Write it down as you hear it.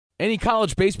Any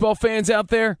college baseball fans out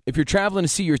there? If you're traveling to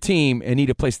see your team and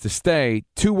need a place to stay,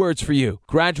 2 words for you: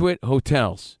 Graduate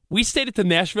Hotels. We stayed at the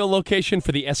Nashville location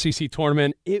for the SEC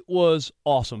tournament. It was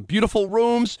awesome. Beautiful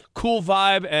rooms, cool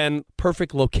vibe, and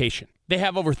perfect location. They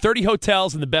have over 30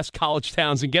 hotels in the best college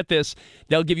towns, and get this,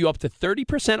 they'll give you up to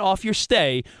 30% off your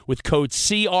stay with code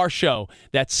CRSHOW.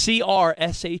 That's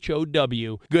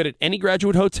CRSHOW. Good at any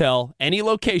Graduate Hotel, any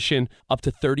location, up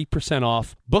to 30%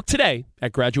 off. Book today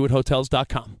at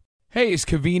graduatehotels.com. Hey, it's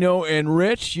Covino and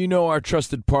Rich. You know our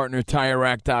trusted partner,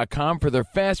 TireRack.com, for their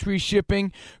fast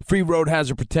reshipping, free road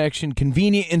hazard protection,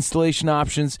 convenient installation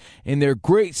options, and their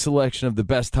great selection of the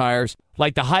best tires,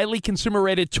 like the highly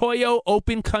consumer-rated Toyo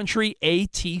Open Country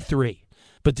AT3.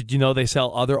 But did you know they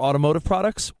sell other automotive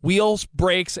products? Wheels,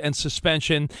 brakes, and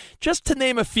suspension, just to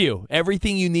name a few.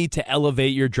 Everything you need to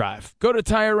elevate your drive. Go to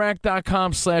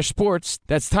TireRack.com/sports.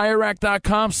 That's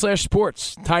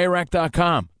TireRack.com/sports.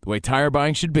 TireRack.com, the way tire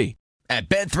buying should be. At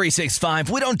Bet365,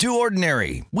 we don't do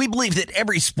ordinary. We believe that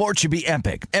every sport should be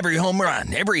epic. Every home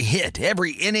run, every hit,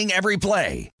 every inning, every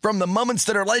play. From the moments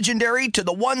that are legendary to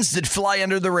the ones that fly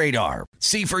under the radar.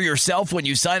 See for yourself when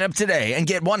you sign up today and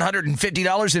get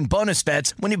 $150 in bonus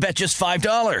bets when you bet just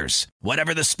 $5.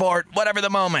 Whatever the sport, whatever the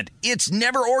moment, it's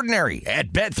never ordinary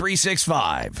at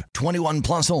Bet365. 21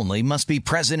 plus only. Must be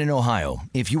present in Ohio.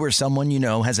 If you or someone you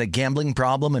know has a gambling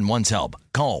problem and wants help,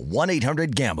 call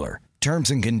 1-800-GAMBLER.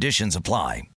 Terms and conditions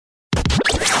apply.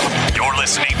 You're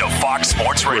listening to Fox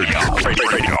Sports Radio.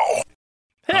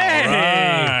 Hey! All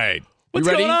right. What's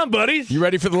going on, buddies? You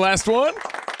ready for the last one?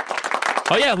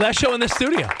 Oh, yeah, last show in this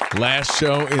studio. Last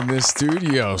show in this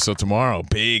studio. So tomorrow,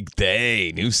 big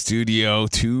day. New studio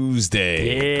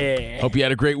Tuesday. Yeah. Hope you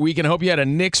had a great weekend. Hope you had a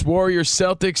Knicks, Warriors,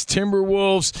 Celtics,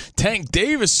 Timberwolves, Tank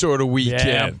Davis sort of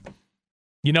weekend. Yeah.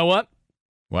 You know what?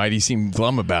 Why do you seem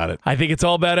glum about it? I think it's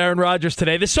all about Aaron Rodgers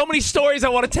today. There's so many stories I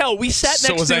want to tell. We sat next to...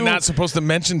 So was I not supposed to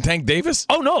mention Tank Davis?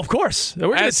 Oh, no, of course.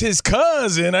 As his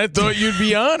cousin, I thought you'd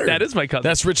be honored. That is my cousin.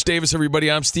 That's Rich Davis, everybody.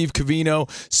 I'm Steve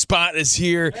Covino. Spot is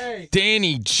here. Hey.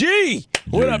 Danny G.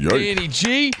 What up, Danny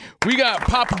G? We got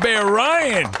Papa Bear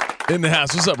Ryan in the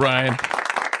house. What's up, Ryan?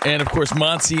 And, of course,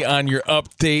 Monty on your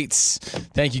updates.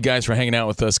 Thank you guys for hanging out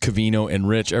with us, Covino and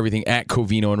Rich. Everything at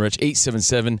Covino and Rich,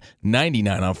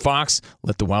 877-99 on Fox.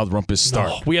 Let the Wild Rumpus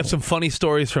start. Oh, we have some funny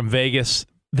stories from Vegas.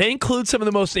 They include some of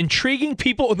the most intriguing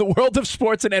people in the world of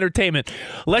sports and entertainment.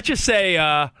 Let's just say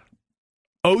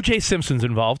O.J. Simpson's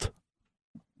involved.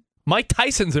 Mike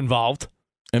Tyson's involved.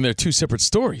 And they're 2 separate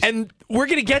stories. And we're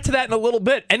going to get to that in a little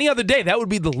bit. Any other day, that would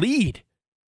be the lead.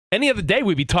 Any other day,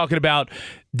 we'd be talking about,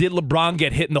 did LeBron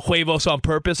get hit in the huevos on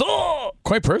purpose? Oh!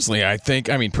 Quite personally, I think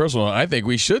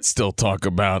we should still talk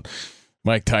about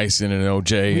Mike Tyson and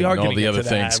OJ and all the other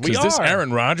things. Because this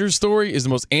Aaron Rodgers story is the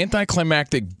most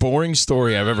anticlimactic, boring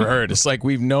story I've ever heard. It's like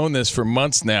we've known this for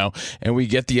months now, and we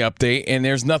get the update, and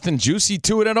there's nothing juicy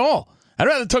to it at all. I'd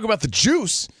rather talk about the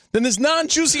juice than this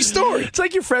non-juicy story. It's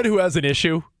like your friend who has an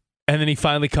issue, and then he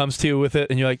finally comes to you with it,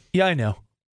 and you're like, yeah, I know.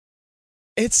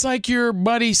 It's like your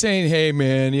buddy saying, hey,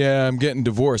 man, yeah, I'm getting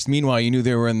divorced. Meanwhile, you knew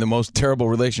they were in the most terrible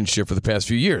relationship for the past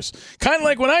few years. Kind of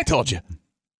like when I told you.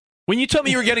 When you told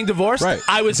me you were getting divorced, right,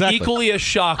 I was exactly. equally as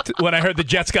shocked when I heard the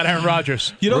Jets got Aaron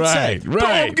Rodgers. You don't say. Right. Oh,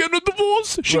 I'm getting a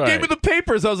divorce. She gave me the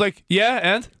papers. I was like, yeah,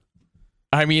 and?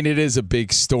 I mean, it is a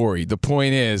big story. The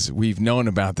point is, we've known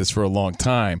about this for a long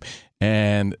time.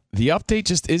 And the update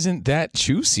just isn't that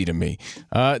juicy to me.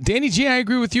 Danny G, I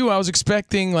agree with you. I was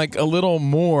expecting like a little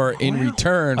more in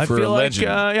return for a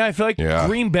legend. I feel like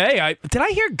Green Bay. Did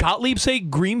I hear Gottlieb say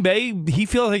Green Bay, he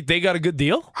feels like they got a good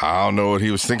deal? I don't know what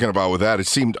he was thinking about with that. It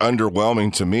seemed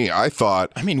underwhelming to me. I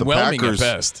thought whelming at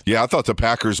best. Yeah, I thought the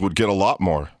Packers would get a lot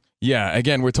more. Yeah,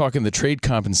 again, we're talking the trade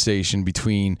compensation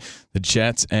between the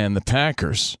Jets and the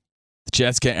Packers. The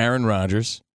Jets get Aaron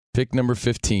Rodgers, pick number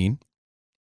 15.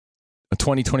 A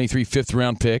 2023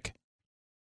 fifth-round pick,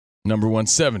 number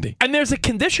 170. And there's a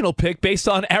conditional pick based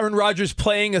on Aaron Rodgers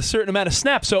playing a certain amount of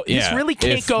snaps. So he really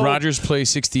can't go. If Rodgers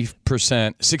plays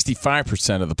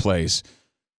 65% of the plays,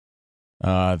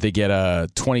 they get a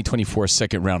 2024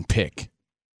 second-round pick.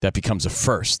 That becomes a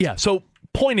first. Yeah, so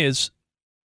point is,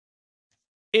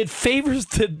 it favors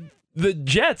the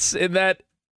Jets in that,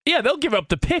 they'll give up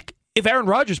the pick. If Aaron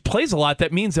Rodgers plays a lot,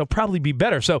 that means they'll probably be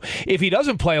better. So if he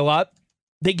doesn't play a lot,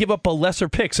 they give up a lesser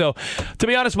pick. So, to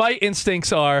be honest, my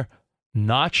instincts are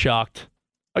not shocked.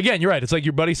 Again, you're right. It's like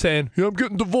your buddy saying, I'm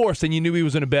getting divorced, and you knew he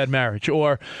was in a bad marriage.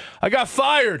 Or, I got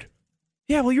fired.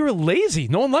 Yeah, well, you were lazy.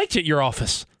 No one liked you at your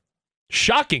office.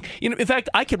 Shocking. In fact,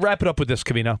 I could wrap it up with this,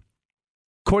 Covino.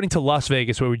 according to Las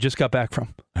Vegas, where we just got back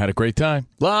from. Had a great time.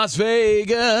 Las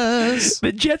Vegas.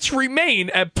 The Jets remain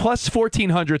at plus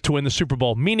 1,400 to win the Super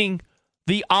Bowl, meaning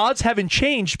the odds haven't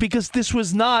changed because this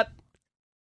was not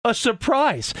a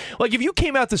surprise. Like if you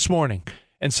came out this morning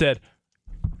and said,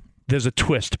 there's a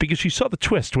twist, because you saw the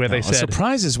twist where they said... A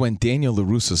surprise is when Daniel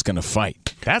LaRusso's going to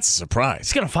fight. That's a surprise.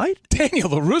 He's going to fight? Daniel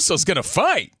LaRusso's going to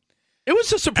fight. It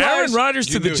was a surprise. Aaron Rodgers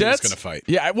to the Jets. He was going to fight.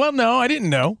 Yeah, well, no, I didn't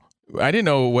know. I didn't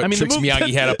know what tricks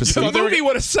Miyagi had up his sleeve. The movie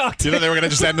would have sucked. You know they were going to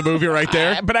just end the movie right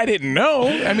there? But I didn't know.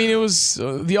 I mean, it was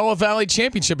the All Valley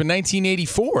Championship in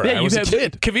 1984. Yeah, I was a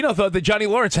kid. Covino thought that Johnny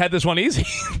Lawrence had this one easy.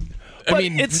 I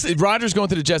mean, Rodgers going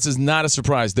to the Jets is not a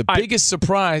surprise. The biggest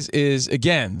surprise is,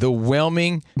 again, the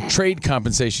whelming trade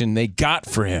compensation they got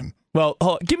for him. Well,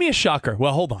 give me a shocker.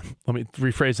 Well, hold on. Let me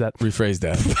rephrase that.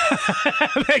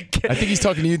 I think he's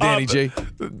talking to you, Danny G.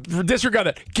 Disregard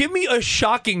that. Give me a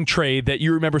shocking trade that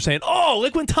you remember saying, oh,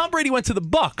 like when Tom Brady went to the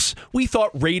Bucs, we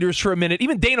thought Raiders for a minute.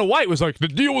 Even Dana White was like, the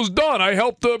deal was done. I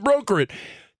helped broker it.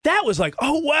 That was like,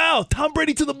 oh, wow, Tom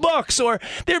Brady to the Bucs. Or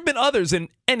there have been others in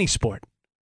any sport.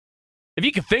 If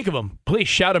you can think of them, please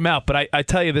shout them out. But I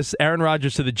tell you, this Aaron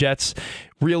Rodgers to the Jets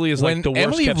really is like the worst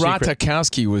kept secret. When Emily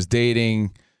Ratajkowski was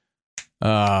dating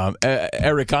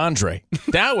Eric Andre,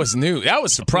 that was new. That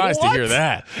was surprised to hear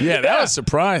that. Yeah, that was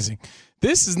surprising.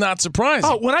 This is not surprising.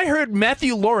 Oh, when I heard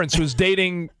Matthew Lawrence was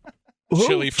dating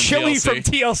Chili from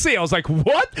TLC, I was like,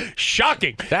 what?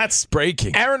 Shocking. That's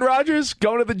breaking. Aaron Rodgers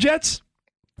going to the Jets.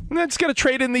 That's going to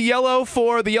trade in the yellow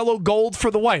for the yellow gold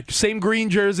for the white. Same green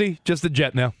jersey, just a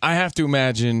Jet now. I have to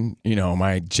imagine,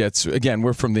 my Jets, again,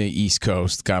 we're from the East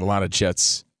Coast, got a lot of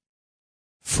Jets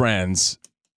friends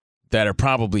that are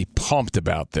probably pumped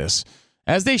about this,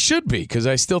 as they should be, because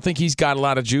I still think he's got a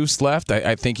lot of juice left.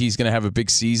 I think he's going to have a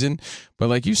big season. But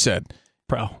like you said,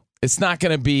 bro, it's not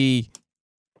going to be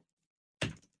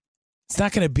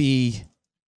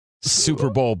Super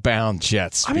Bowl bound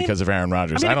Jets because of Aaron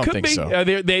Rodgers. I don't think so.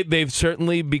 They've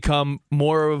certainly become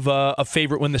more of a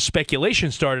favorite when the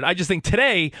speculation started. I just think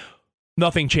today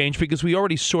nothing changed because we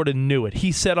already sort of knew it.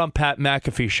 He said on Pat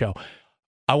McAfee's show,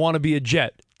 I want to be a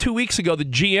Jet. 2 weeks ago, the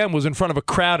GM was in front of a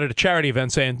crowd at a charity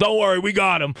event saying, don't worry, we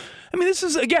got him. I mean, this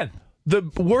is, again, the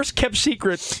worst kept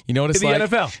secret in the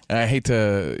NFL. I hate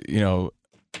to,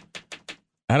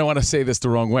 I don't want to say this the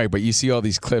wrong way, but you see all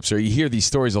these clips or you hear these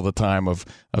stories all the time of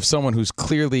someone who's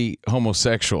clearly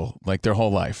homosexual like their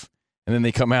whole life. And then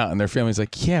they come out and their family's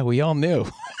like, yeah, we all knew.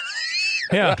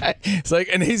 Yeah. Right? It's like,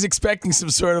 and he's expecting some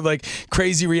sort of like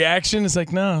crazy reaction. It's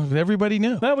like, no, everybody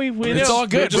knew. No, we knew. It's all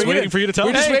good. We're just waiting for you to tell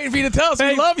us. We're just waiting for you to tell us.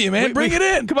 We love you, man. Bring it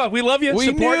in. Come on, we love you. We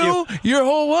support knew you your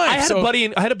whole life. I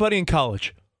had a buddy in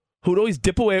college who would always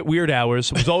dip away at weird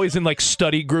hours. Was always in like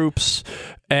study groups,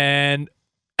 and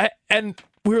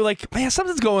we were like, man,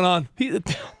 something's going on.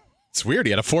 It's weird. He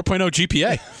had a 4.0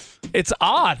 GPA. It's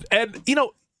odd, and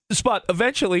Spot.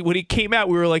 Eventually, when he came out,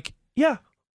 we were like, yeah.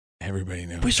 Everybody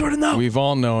knew. We sort of know. We've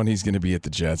all known he's going to be at the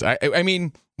Jets. I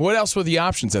mean, what else were the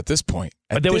options at this point?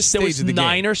 There was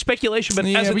Niner speculation, but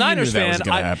as a Niners fan,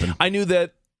 I knew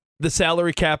that the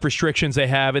salary cap restrictions they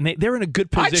have, and they're in a good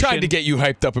position. I tried to get you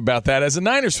hyped up about that as a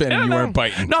Niners fan, and you weren't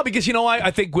biting. No, because I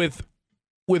think with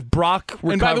Brock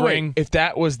recovering. And by the way, if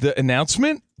that was the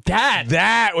announcement,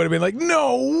 that would have been like,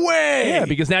 no way. Yeah,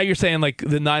 because now you're saying like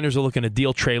the Niners are looking to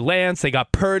deal Trey Lance. They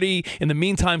got Purdy. In the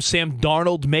meantime, Sam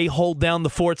Darnold may hold down the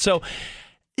fort. So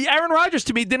Aaron Rodgers,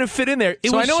 to me, didn't fit in there.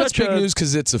 I know it's big news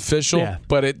because it's official,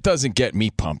 but it doesn't get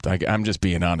me pumped. I'm just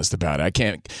being honest about it. I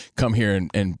can't come here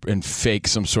and fake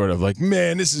some sort of like,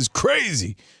 man, this is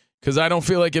crazy, because I don't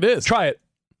feel like it is. Try it.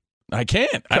 I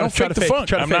can't. I don't fake the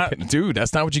funk. I'm not, dude.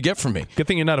 That's not what you get from me. Good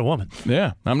thing you're not a woman.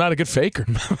 Yeah, I'm not a good faker.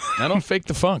 I don't fake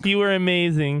the funk. You were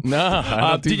amazing. No,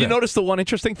 I don't do did you notice the one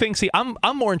interesting thing? See, I'm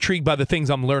more intrigued by the things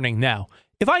I'm learning now.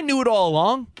 If I knew it all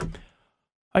along,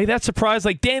 are you that surprised?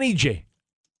 Like Danny G,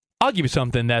 I'll give you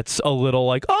something that's a little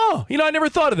like, oh, I never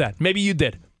thought of that. Maybe you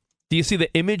did. Do you see the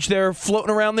image there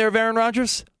floating around there of Aaron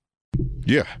Rodgers?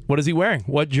 Yeah. What is he wearing?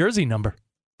 What jersey number?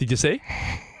 Did you see?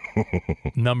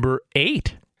 Number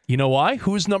 8. You know why?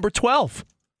 Who's number 12?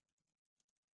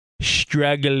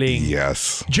 Struggling.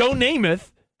 Yes. Joe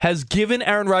Namath has given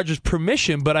Aaron Rodgers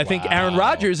permission, but I think Aaron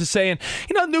Rodgers is saying,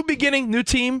 new beginning, new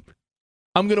team.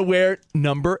 I'm going to wear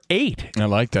number 8. I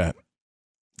like that.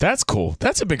 That's cool.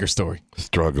 That's a bigger story.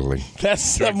 Struggling.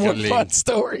 That's a more fun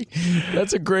story.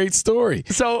 That's a great story.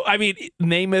 So, I mean,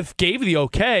 Namath gave the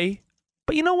okay,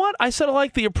 but you know what? I sort of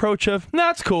like the approach of,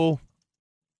 that's cool.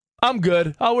 I'm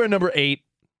good. I'll wear number 8.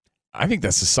 I think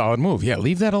that's a solid move. Yeah,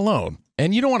 leave that alone.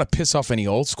 And you don't want to piss off any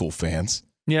old school fans.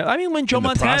 Yeah, I mean when Joe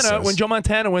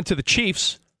Montana went to the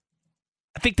Chiefs,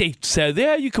 I think they said,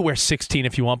 yeah, you could wear 16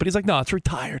 if you want. But he's like, no, it's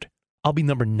retired. I'll be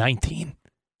number 19.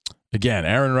 Again,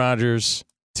 Aaron Rodgers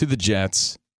to the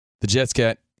Jets. The Jets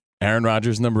get Aaron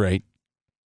Rodgers, number 8.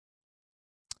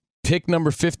 Pick number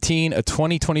 15, a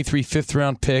 2023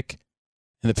 fifth-round pick.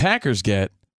 And the Packers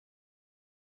get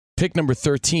pick number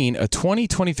 13, a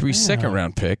 2023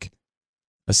 second-round pick,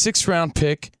 a sixth-round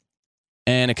pick,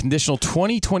 and a conditional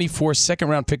 2024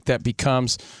 second-round pick that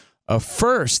becomes a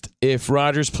first if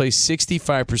Rodgers plays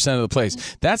 65% of the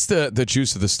plays. That's the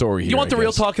juice of the story here. You want the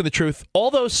real talk of the truth?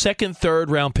 All those second,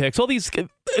 third-round picks, all these,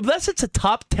 unless it's a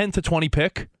top 10 to 20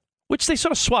 pick, which they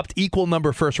sort of swapped equal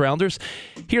number first-rounders,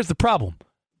 here's the problem.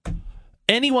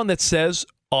 Anyone that says,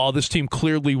 oh, this team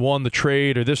clearly won the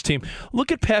trade, or this team,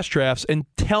 look at past drafts and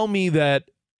tell me that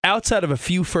outside of a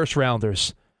few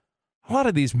first-rounders, a lot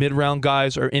of these mid-round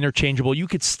guys are interchangeable. You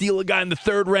could steal a guy in the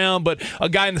third round, but a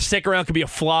guy in the second round could be a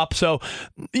flop. So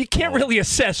you can't really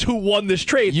assess who won this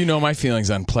trade. You know my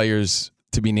feelings on players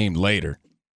to be named later.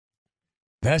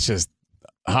 That's just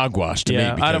hogwash to me.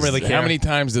 I don't really care. How many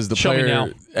times does the player? Show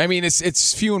me now. I mean,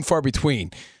 it's few and far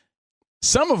between.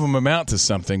 Some of them amount to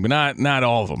something, but not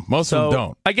all of them. Most of them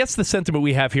don't. I guess the sentiment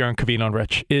we have here on Covino and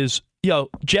Rich is,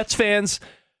 Jets fans,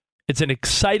 it's an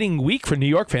exciting week for New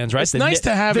York fans, right? It's nice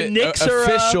to have it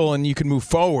official, and you can move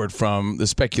forward from the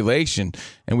speculation,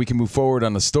 and we can move forward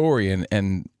on the story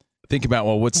and think about,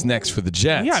 well, what's next for the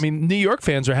Jets? Yeah, I mean, New York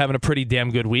fans are having a pretty damn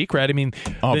good week, right? I mean,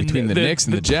 between the Knicks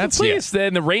and the Jets,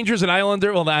 then the Rangers and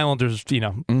Islanders. Well, the Islanders,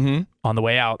 on the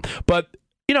way out, but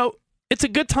it's a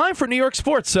good time for New York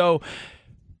sports. So,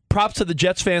 props to the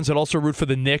Jets fans that also root for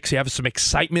the Knicks. You have some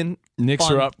excitement. Knicks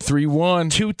are up 3-1.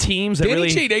 Two teams that Danny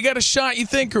G, they got a shot, you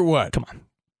think, or what? Come on.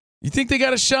 You think they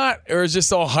got a shot, or is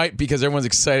this all hype because everyone's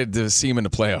excited to see them in the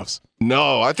playoffs?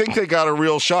 No, I think they got a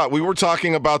real shot. We were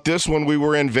talking about this when we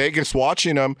were in Vegas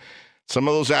watching them. Some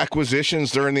of those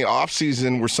acquisitions during the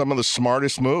offseason were some of the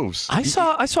smartest moves. I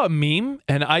saw a meme,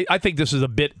 and I think this is a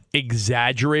bit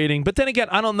exaggerating. But then again,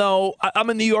 I don't know. I'm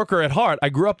a New Yorker at heart. I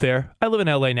grew up there. I live in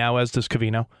L.A. now, as does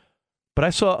Covino. But I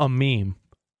saw a meme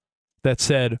that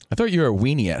said... I thought you were a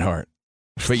weenie at heart,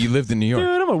 but you lived in New York.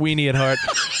 Dude, I'm a weenie at heart.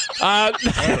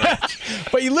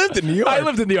 But you lived in New York. I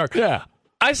lived in New York. Yeah.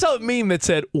 I saw a meme that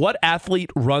said, what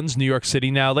athlete runs New York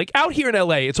City now? Like, out here in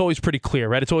L.A., it's always pretty clear,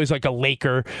 right? It's always like a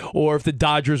Laker, or if the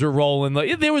Dodgers are rolling. Like,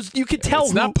 you could tell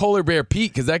It's not Polar Bear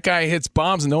Pete, because that guy hits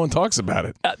bombs and no one talks about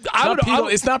it.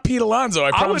 It's not Pete Alonso,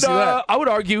 I promise you that. I would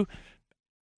argue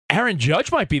Aaron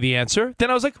Judge might be the answer.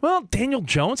 Then I was like, well, Daniel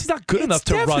Jones, he's not good enough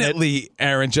to run it. Definitely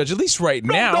Aaron Judge, at least right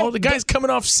now. The guy's coming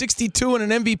off 62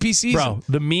 in an MVP season. Bro,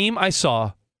 the meme I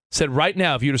saw said right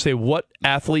now, if you were to say what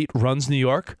athlete runs New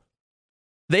York,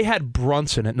 they had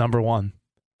Brunson at number 1.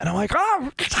 And I'm like,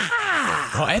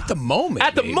 at the moment.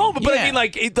 At the moment, but I mean,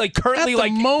 like currently, at the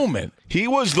moment. He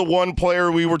was the one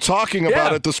player we were talking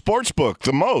about at the sports book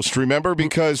the most, remember?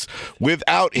 Because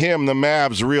without him, the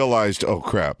Mavs realized, oh,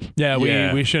 crap. Yeah,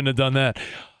 we shouldn't have done that.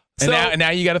 And now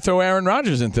you got to throw Aaron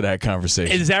Rodgers into that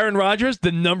conversation. Is Aaron Rodgers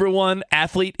the number 1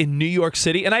 athlete in New York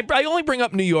City? And I only bring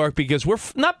up New York because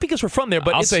not because we're from there,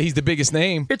 but I'll say he's the biggest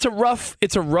name. It's a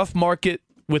rough market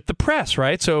with the press,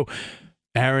 right? So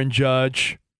Aaron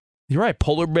Judge, you're right.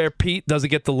 Polar Bear Pete doesn't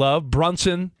get the love.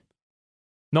 Brunson,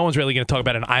 no one's really going to talk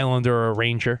about an Islander or a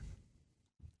Ranger.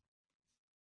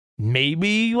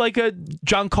 Maybe like a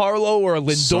Giancarlo or a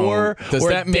Lindor or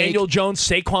a Daniel Jones,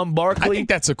 Saquon Barkley. I think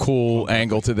that's a cool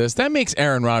angle to this. That makes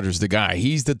Aaron Rodgers the guy.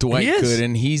 He's the Dwight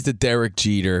Gooden. He's the Derek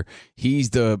Jeter. He's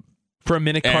the for a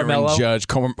minute Aaron Carmelo. Judge,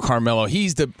 Carmelo.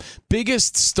 He's the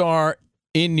biggest star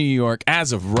in New York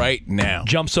as of right now.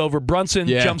 Jumps over Brunson,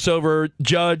 jumps over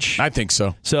Judge. I think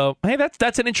so. So, hey,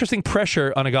 that's an interesting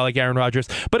pressure on a guy like Aaron Rodgers.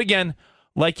 But again,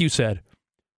 like you said,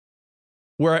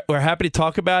 we're happy to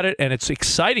talk about it, and it's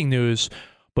exciting news,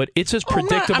 but it's as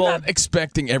predictable. I'm not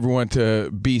expecting everyone to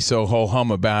be so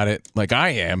ho-hum about it like I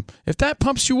am. If that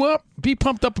pumps you up, be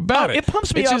pumped up about it. It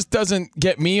pumps me up. It just doesn't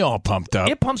get me all pumped up.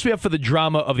 It pumps me up for the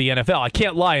drama of the NFL. I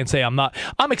can't lie and say I'm not.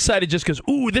 I'm excited just because,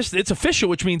 it's official,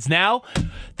 which means now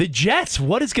the Jets,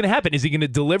 what is going to happen? Is he going to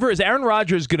deliver? Is Aaron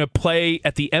Rodgers going to play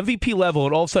at the MVP level,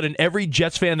 and all of a sudden every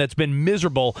Jets fan that's been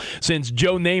miserable since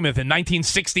Joe Namath in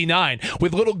 1969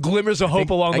 with little glimmers of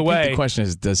hope along the way? I think the question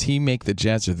is, does he make the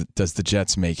Jets, or does the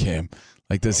Jets make him?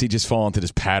 Like, does he just fall into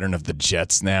this pattern of the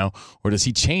Jets now, or does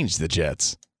he change the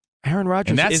Jets? Aaron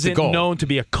Rodgers isn't known to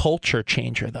be a culture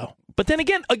changer, though. But then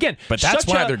again, but that's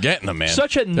why they're getting him, man.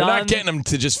 They're not getting him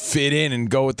to just fit in and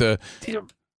go with the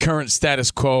current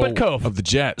status quo of the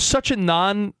Jets. Such a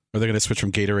non. Are they going to switch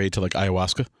from Gatorade to like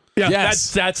ayahuasca? Yeah,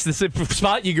 yes. That's the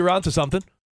spot. You get onto something.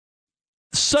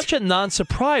 Such a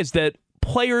non-surprise that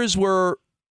players were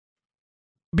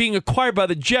being acquired by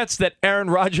the Jets that Aaron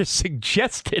Rodgers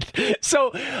suggested.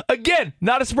 So, again,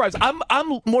 not a surprise.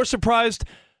 I'm more surprised.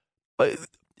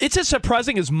 It's as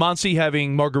surprising as Monty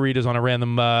having margaritas on a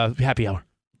random happy hour.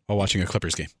 While watching a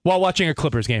Clippers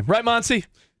game. Right, Monty?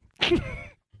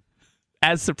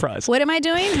 As surprised. What am I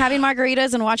doing? Having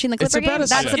margaritas and watching the Clipper game?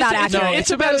 That's about accurate. No, it's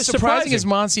about as surprising as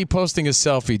Monty posting a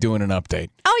selfie doing an update.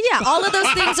 Oh, yeah. All of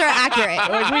those things are accurate.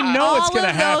 Like, we know it's going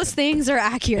to happen. All of those things are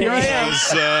accurate.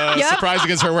 As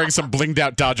surprising as her wearing some blinged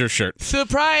out Dodger shirt.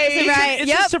 Surprise! Right.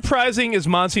 It's as surprising as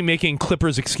Monty making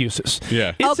Clippers excuses.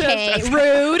 Yeah. Okay,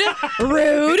 rude.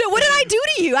 What did I do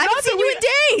to you? I haven't seen you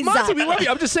in days. Monty, we love you.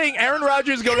 I'm just saying Aaron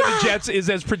Rodgers going to the Jets is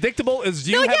as predictable as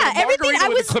you having a margarita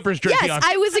with the Clippers jersey on. Yes,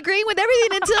 I was agreeing with everything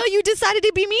until you decided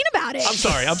to be mean about it.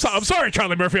 I'm sorry,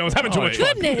 Charlie Murphy. I was having too much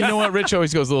fun. Goodness. You know what? Rich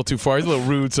always goes a little too far. He's a little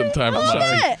rude sometimes.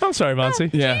 I'm sorry, Monty.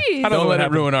 Yeah. Jeez. Don't let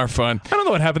it ruin our fun. I don't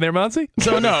know what happened there, Monty.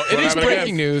 So, no, it is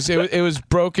breaking news. It was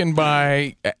broken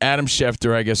by Adam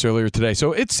Schefter, I guess, earlier today.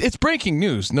 So it's breaking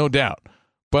news, no doubt.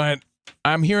 But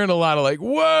I'm hearing a lot of like,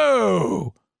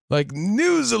 whoa, like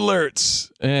news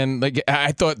alerts. And like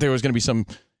I thought there was going to be some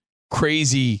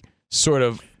crazy sort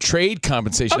of trade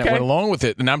compensation that went along with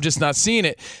it. And I'm just not seeing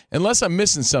it. Unless I'm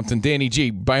missing something, Danny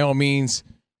G, by all means,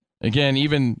 again,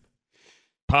 even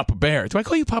Papa Bear. Do I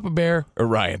call you Papa Bear or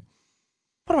Ryan?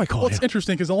 What do I call you? It's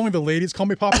interesting because only the ladies call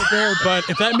me Papa Bear, but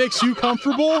if that makes you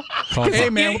comfortable, hey,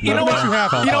 man, you know what?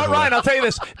 You know what, Ryan? I'll tell you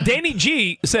this. Danny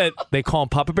G said they call him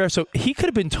Papa Bear, so he could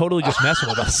have been totally just messing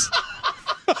with us.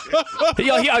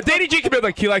 Danny G could be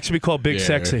like, he likes to be called Big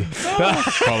Sexy.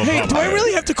 Hey, do I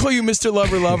really have to call you Mr.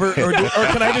 Lover, or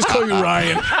can I just call you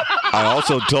Ryan? I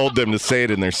also told them to say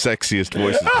it in their sexiest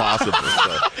voices possible.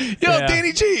 So.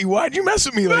 Danny G, why'd you mess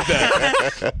with me like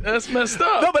that? That's messed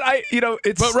up. No, but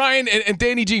it's. But Ryan and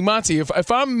Danny G, Monty,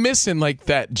 if I'm missing like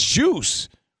that juice,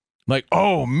 like,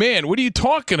 oh man, what are you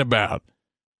talking about?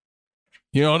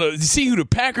 You know, to see who the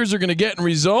Packers are going to get in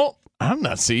result, I'm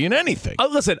not seeing anything.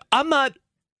 Listen, I'm not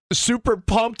super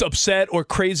pumped, upset, or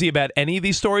crazy about any of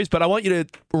these stories, but I want you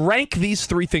to rank these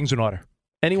three things in order.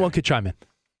 Anyone could chime in.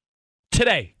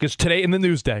 Today, because today in the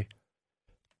news day,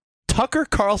 Tucker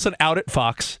Carlson out at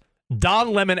Fox,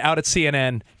 Don Lemon out at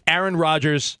CNN, Aaron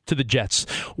Rodgers to the Jets.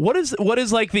 What is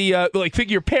like the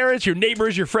figure your parents, your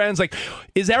neighbors, your friends, like,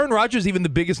 is Aaron Rodgers even the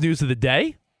biggest news of the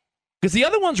day? Because the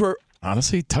other ones were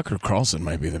honestly, Tucker Carlson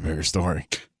might be the bigger story.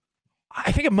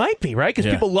 I think it might be, right?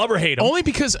 Because people love or hate him. Only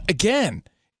because, again,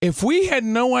 if we had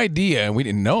no idea and we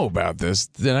didn't know about this,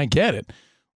 then I get it.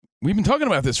 We've been talking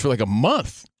about this for like a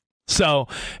month. So,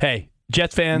 hey,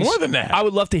 Jets fans, more than that, I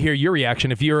would love to hear your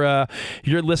reaction. If you're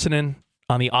listening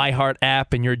on the iHeart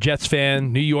app and you're a Jets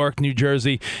fan, New York, New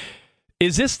Jersey,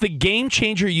 is this the game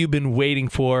changer you've been waiting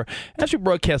for? As we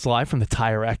broadcast live from the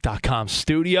TireRack.com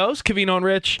studios, Covino and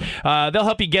Rich, they'll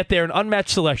help you get there. An unmatched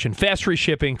selection, fast free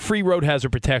shipping, free road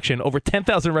hazard protection, over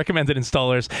 10,000 recommended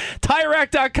installers.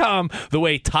 TireRack.com, the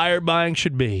way tire buying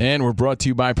should be. And we're brought to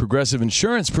you by Progressive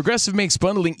Insurance. Progressive makes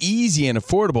bundling easy and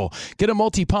affordable. Get a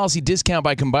multi-policy discount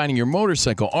by combining your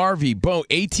motorcycle, RV, boat,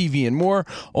 ATV, and more.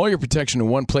 All your protection in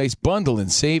one place. Bundle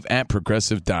and save at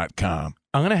Progressive.com.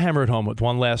 I'm going to hammer it home with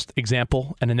one last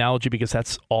example, an analogy, because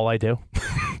that's all I do.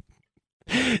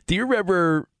 Do you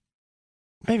remember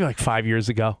maybe like 5 years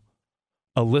ago,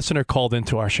 a listener called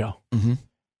into our show? Mm-hmm.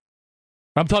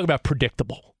 I'm talking about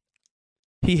predictable.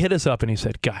 He hit us up and he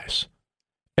said, guys,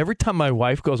 every time my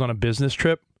wife goes on a business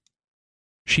trip,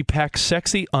 she packs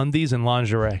sexy undies and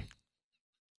lingerie.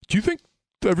 Do you think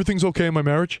everything's okay in my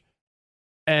marriage?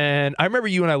 And I remember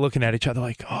you and I looking at each other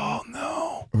like, oh,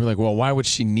 no. We're like, well, why would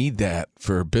she need that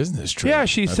for a business trip? Yeah,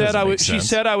 she said I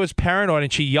was paranoid,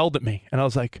 and she yelled at me. And I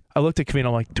was like, I looked at Covino,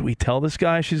 I'm like, do we tell this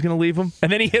guy she's going to leave him?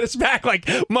 And then he hit us back like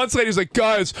months later. He's like,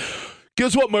 guys,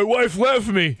 guess what? My wife left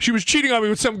me. She was cheating on me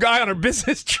with some guy on her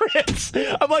business trips.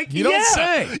 I'm like, You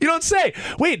don't say.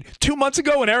 Wait, 2 months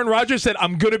ago when Aaron Rodgers said,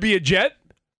 I'm going to be a Jet?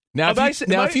 Now,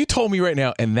 if you told me right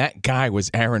now, and that guy was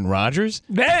Aaron Rodgers,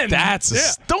 then that's a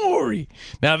story.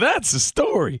 Now, that's a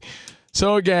story.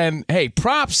 So, again, hey,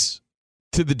 props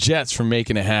to the Jets for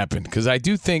making it happen, because I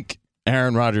do think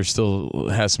Aaron Rodgers still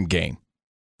has some game.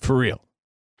 For real.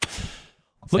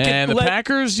 The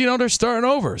Packers, they're starting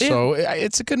over. Yeah. So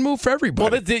it's a good move for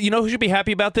everybody. Well, you know who should be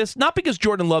happy about this? Not because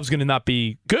Jordan Love's going to not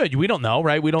be good. We don't know,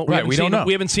 right? We don't know.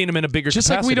 We haven't seen him in a bigger capacity. Just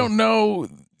like we don't know,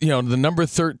 the number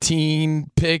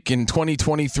 13 pick in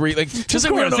 2023. Like, just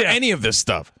like we don't know any of this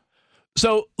stuff.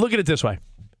 So look at it this way.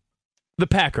 The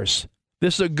Packers.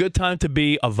 This is a good time to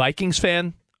be a Vikings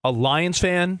fan, a Lions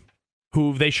fan,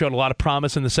 who they showed a lot of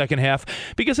promise in the second half,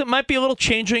 because it might be a little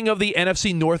changing of the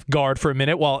NFC North guard for a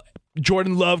minute while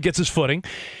Jordan Love gets his footing.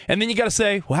 And then you got to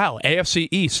say, wow, AFC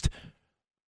East.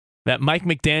 That Mike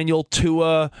McDaniel,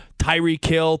 Tua, Tyreek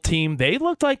Hill team, they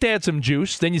looked like they had some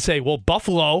juice. Then you say, well,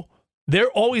 Buffalo, they're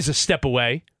always a step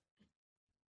away.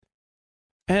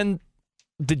 And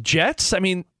the Jets, I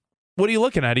mean, what are you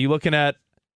looking at? Are you looking at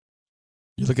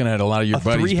You're looking at a lot of your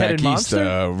buddies back east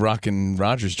monster? rocking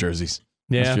Rodgers jerseys.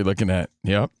 Yeah. That's what you're looking at.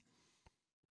 Yep.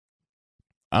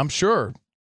 I'm sure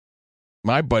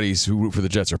my buddies who root for the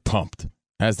Jets are pumped,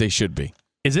 as they should be.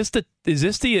 Is this the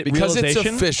Because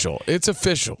realization? it's official. It's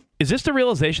official. Is this the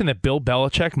realization that Bill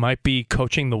Belichick might be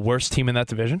coaching the worst team in that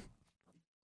division?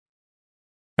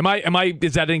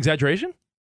 Is that an exaggeration?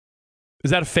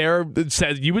 Is that a fair?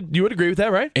 You would agree with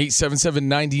that, right?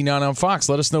 877-99 on Fox.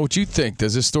 Let us know what you think.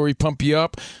 Does this story pump you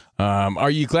up? Are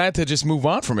you glad to just move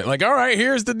on from it? Like, all right,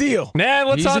 here's the deal. Nah,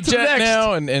 let's He's on a to the Jet next.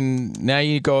 now, and now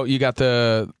you got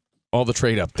all the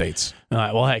trade updates. All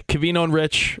right. Well, hey, Covino and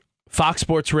Rich, Fox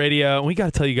Sports Radio. We got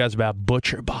to tell you guys about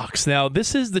Butcher Box. Now,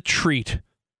 this is the treat.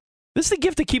 This is the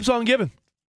gift that keeps on giving.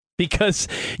 Because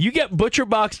you get Butcher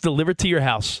Box delivered to your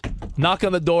house. Knock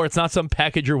on the door. It's not some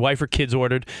package your wife or kids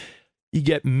ordered. You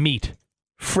get meat,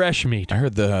 fresh meat. I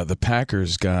heard the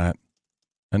Packers got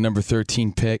a number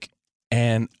 13 pick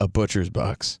and a Butcher's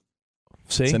Box.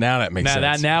 See? So now that makes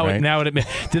sense.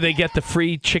 Do they get the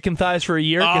free chicken thighs for a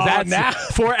year? Because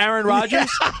that's for Aaron Rodgers.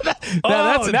 That's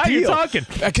a now deal. you're talking.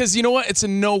 Because you know what? It's a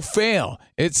no-fail.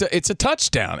 It's a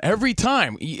touchdown every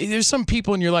time. There's some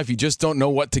people in your life you just don't know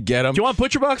what to get them. Do you want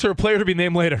Butcher Box or a player to be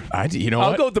named later? I'll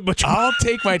go with the Butcher Box. I'll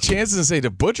take my chances and say the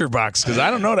Butcher Box because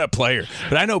I don't know that player.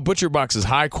 But I know Butcher Box is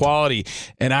high quality,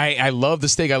 and I love the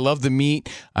steak. I love the meat.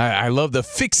 I love the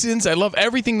fixins. I love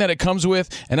everything that it comes with,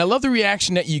 and I love the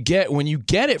reaction that you get when you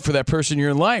get it for that person in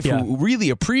your life who really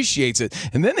appreciates it,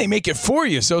 and then they make it for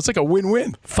you. So it's like a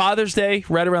win-win. Father's Day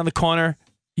right around the corner.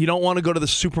 You don't want to go to the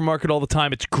supermarket all the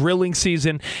time. It's grilling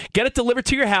season. Get it delivered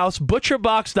to your house.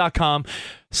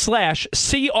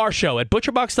 ButcherBox.com/CR Show. At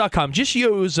ButcherBox.com, just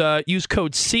use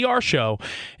code CR Show,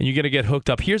 and you're going to get hooked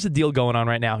up. Here's the deal going on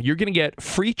right now. You're going to get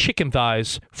free chicken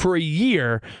thighs for a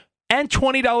year and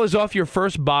 $20 off your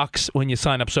first box when you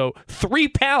sign up. So 3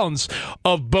 pounds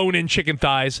of bone-in chicken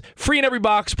thighs, free in every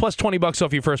box, plus $20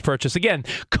 off your first purchase. Again,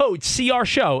 code CR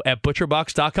Show at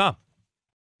ButcherBox.com.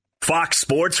 Fox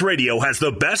Sports Radio has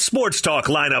the best sports talk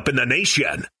lineup in the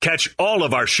nation. Catch all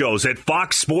of our shows at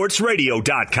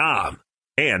foxsportsradio.com.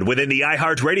 And within the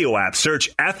iHeartRadio app,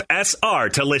 search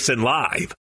FSR to listen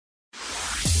live.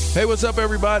 Hey, what's up,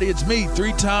 everybody? It's me,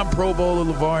 3-time Pro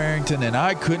Bowler LeVar Arrington, and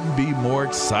I couldn't be more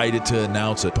excited to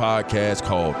announce a podcast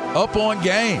called Up On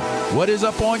Game. What is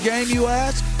Up On Game, you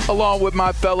ask? Along with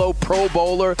my fellow Pro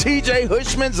Bowler, TJ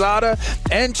Hushmanzada,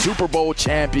 and Super Bowl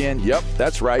champion, yep,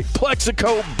 that's right,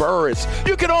 Plexico Burress.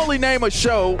 You can only name a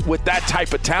show with that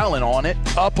type of talent on it.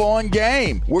 Up On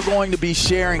Game. We're going to be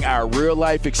sharing our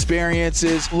real-life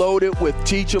experiences loaded with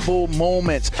teachable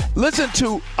moments. Listen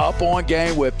to Up On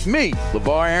Game with me,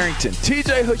 LeVar Arrington,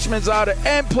 TJ Hushmanzada,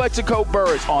 and Plexico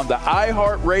Burress on the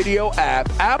iHeartRadio app,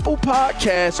 Apple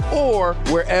Podcasts, or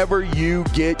wherever you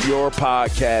get your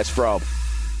podcasts from.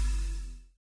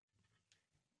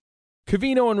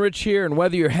 Covino and Rich here, and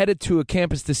whether you're headed to a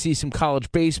campus to see some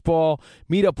college baseball,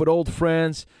 meet up with old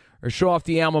friends, or show off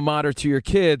the alma mater to your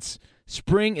kids,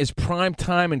 spring is prime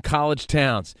time in college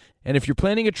towns. And if you're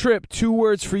planning a trip, 2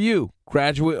 words for you: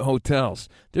 Graduate Hotels.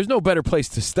 There's no better place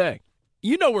to stay.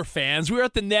 You know we're fans. We were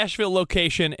at the Nashville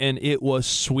location, and it was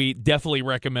sweet. Definitely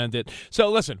recommend it. So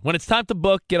listen, when it's time to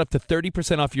book, get up to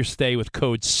 30% off your stay with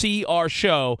code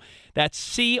CRSHOW. That's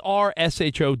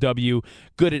CRSHOW.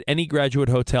 Good at any Graduate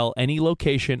Hotel, any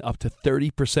location, up to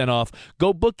 30% off.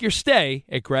 Go book your stay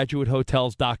at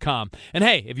graduatehotels.com. And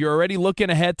hey, if you're already looking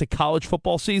ahead to college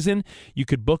football season, you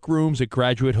could book rooms at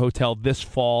Graduate Hotel this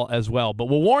fall as well. But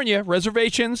we'll warn you,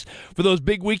 reservations for those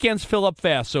big weekends fill up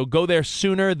fast, so go there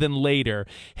sooner than later.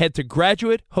 Head to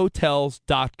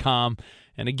graduatehotels.com.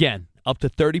 And again, up to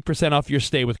 30% off your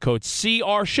stay with code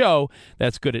CRSHOW.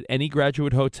 That's good at any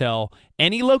Graduate Hotel,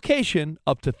 any location,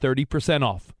 up to 30%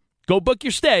 off. Go book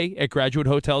your stay at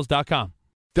graduatehotels.com.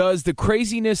 Does the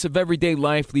craziness of everyday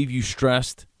life leave you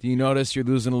stressed? Do you notice you're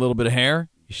losing a little bit of hair?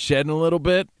 You're shedding a little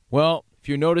bit? Well, if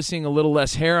you're noticing a little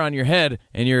less hair on your head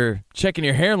and you're checking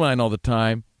your hairline all the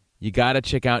time, you got to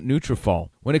check out Nutrafol.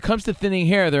 When it comes to thinning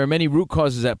hair, there are many root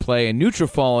causes at play, and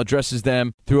Nutrafol addresses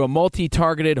them through a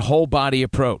multi-targeted whole-body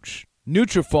approach.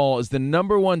 Nutrafol is the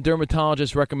 #1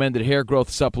 dermatologist-recommended hair growth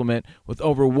supplement with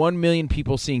over 1 million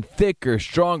people seeing thicker,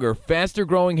 stronger,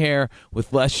 faster-growing hair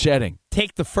with less shedding.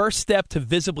 Take the first step to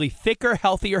visibly thicker,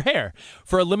 healthier hair.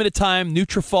 For a limited time,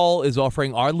 Nutrafol is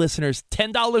offering our listeners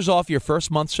 $10 off your first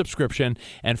month subscription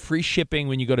and free shipping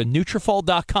when you go to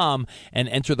Nutrafol.com and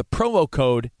enter the promo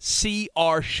code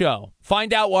CRSHOW.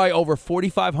 Find out why over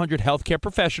 4,500 healthcare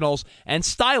professionals and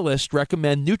stylists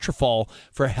recommend Nutrafol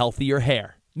for healthier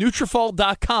hair.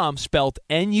 Nutrafol.com, spelled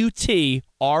Nutrafol.com,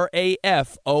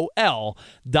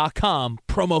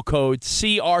 promo code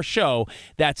CRSHOW.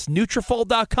 That's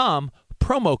Nutrafol.com,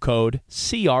 promo code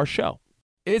CRSHOW.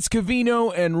 It's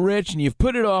Covino and Rich, and you've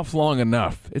put it off long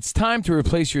enough. It's time to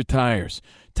replace your tires.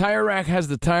 Tire Rack has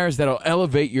the tires that'll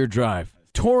elevate your drive.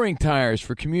 Touring tires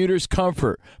for commuters'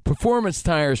 comfort, performance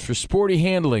tires for sporty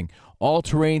handling,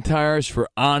 all-terrain tires for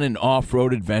on- and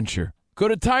off-road adventure. Go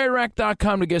to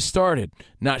TireRack.com to get started.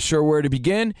 Not sure where to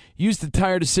begin? Use the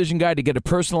Tire Decision Guide to get a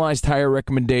personalized tire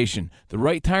recommendation. The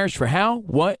right tires for how,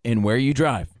 what, and where you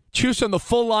drive. Choose from the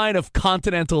full line of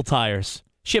Continental tires.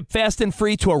 Ship fast and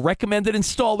free to a recommended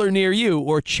installer near you,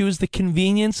 or choose the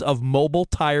convenience of mobile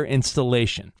tire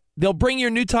installation. They'll bring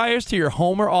your new tires to your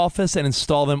home or office and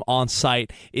install them on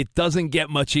site. It doesn't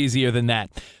get much easier than that.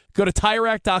 Go to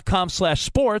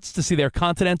TireRack.com/sports to see their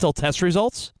Continental test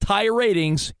results, tire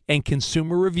ratings, and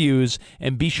consumer reviews,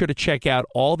 and be sure to check out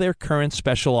all their current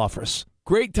special offers.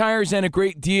 Great tires and a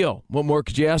great deal. What more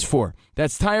could you ask for?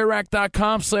 That's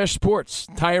TireRack.com/sports.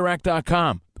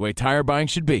 TireRack.com, the way tire buying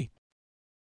should be.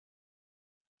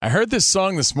 I heard this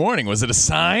song this morning. Was it a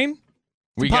sign?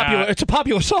 It's a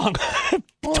popular song.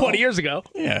 20 years ago.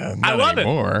 Yeah, I love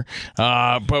anymore.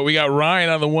 But we got Ryan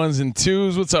on the ones and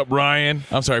twos. What's up, Ryan?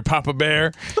 I'm sorry, Papa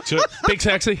Bear. Big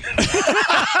Sexy.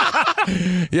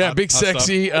 Yeah, Big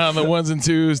Sexy on the ones and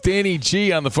twos. Danny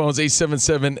G on the phones,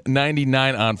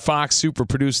 877-99 on Fox. Super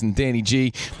producing Danny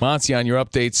G. Monty on your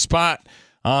updates. Spot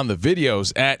on the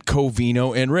videos at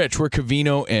Covino and Rich. We're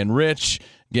Covino and Rich.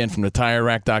 Again, from the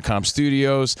TireRack.com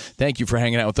studios. Thank you for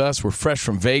hanging out with us. We're fresh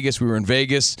from Vegas. We were in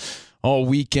Vegas all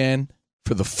weekend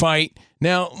for the fight.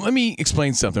 Now, let me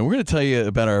explain something. We're going to tell you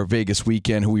about our Vegas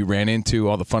weekend, who we ran into,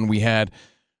 all the fun we had.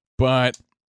 But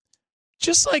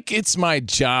just like it's my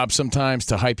job sometimes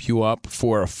to hype you up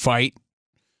for a fight,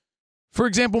 for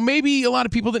example, maybe a lot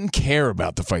of people didn't care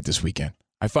about the fight this weekend.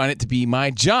 I find it to be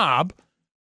my job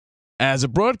as a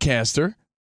broadcaster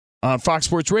on Fox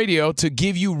Sports Radio to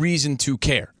give you reason to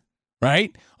care,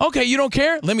 right? Okay, you don't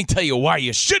care? Let me tell you why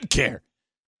you should care.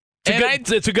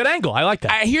 It's a good angle. I like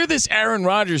that. I hear this Aaron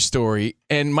Rodgers story,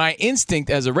 and my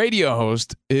instinct as a radio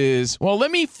host is, well,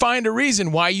 let me find a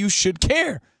reason why you should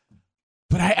care.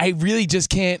 But I really just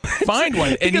can't find one.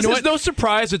 And because you know there's no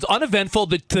surprise. It's uneventful.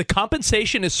 The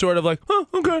compensation is sort of like, oh,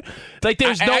 okay. Like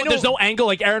there's no angle.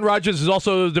 Like Aaron Rodgers is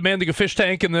also demanding a fish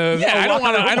tank in the. Yeah, I don't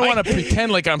want to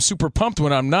pretend like I'm super pumped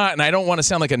when I'm not, and I don't want to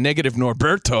sound like a negative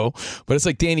Norberto. But it's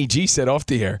like Danny G said off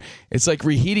the air. It's like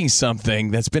reheating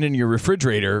something that's been in your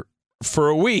refrigerator for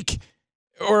a week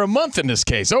or a month in this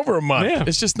case, over a month. Yeah.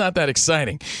 It's just not that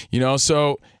exciting,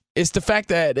 So. It's the fact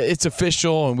that it's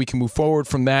official and we can move forward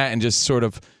from that and just sort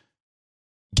of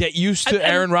get used to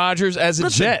Aaron Rodgers as a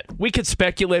Jet. We could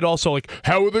speculate also, like,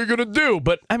 how are they going to do?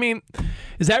 But, I mean,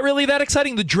 is that really that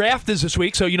exciting? The draft is this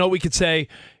week, so, we could say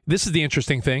this is the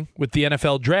interesting thing with the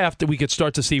NFL draft, that we could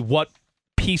start to see what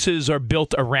pieces are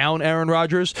built around Aaron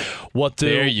Rodgers. What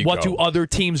do other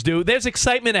teams do? There's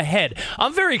excitement ahead.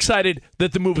 I'm very excited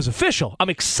that the move is official. I'm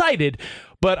excited,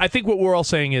 but I think what we're all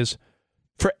saying is,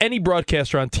 for any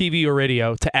broadcaster on TV or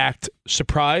radio to act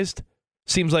surprised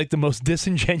seems like the most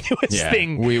disingenuous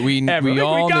thing ever. We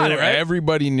all knew. It, right?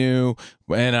 Everybody knew.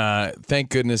 And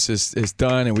thank goodness it's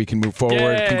done and we can move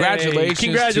forward. Yay.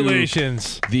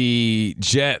 Congratulations to the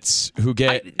Jets who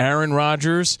get Aaron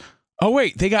Rodgers. Oh,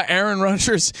 wait. They got Aaron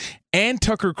Rodgers and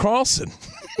Tucker Carlson.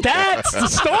 That's the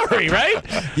story, right?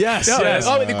 Yes.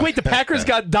 Oh, wait, the Packers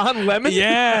got Don Lemon?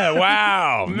 Yeah,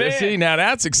 wow. See, now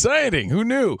that's exciting. Who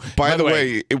knew? By the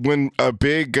way, when a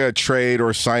big trade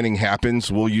or signing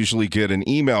happens, we'll usually get an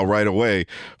email right away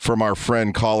from our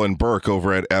friend Colin Burke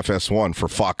over at FS1 for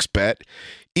Fox Bet.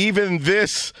 Even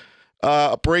this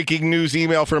breaking news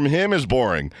email from him is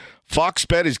boring. Fox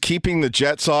Bet is keeping the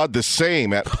Jets odd the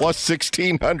same at plus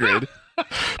 1,600.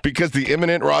 Because the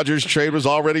imminent Rodgers trade was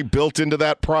already built into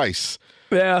that price.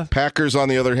 Yeah. Packers, on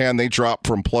the other hand, they dropped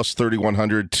from plus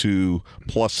 3,100 to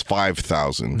plus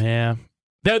 5,000. Yeah.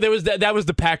 That was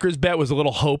the Packers bet, was a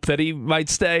little hope that he might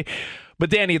stay. But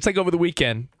Danny, it's like over the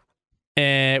weekend,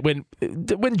 when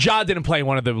Ja didn't play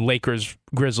one of the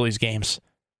Lakers-Grizzlies games.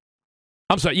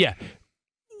 I'm sorry, yeah.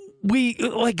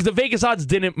 the Vegas odds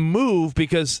didn't move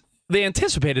because they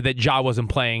anticipated that Ja wasn't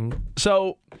playing.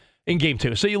 So in game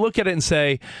 2. So you look at it and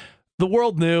say, the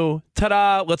world knew.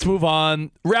 Ta-da, let's move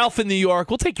on. Ralph in New York.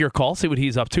 We'll take your call, see what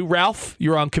he's up to. Ralph,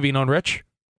 you're on Covino and Rich.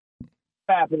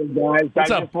 Happening, guys. What's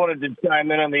I up? just wanted to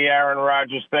chime in on the Aaron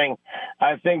Rodgers thing.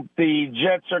 I think the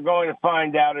Jets are going to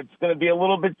find out. It's going to be a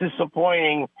little bit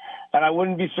disappointing, and I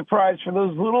wouldn't be surprised for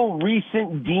those little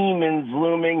recent demons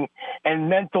looming and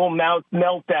mental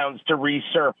meltdowns to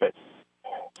resurface.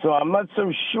 So I'm not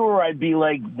so sure I'd be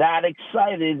like that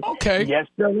excited. Okay. Yes,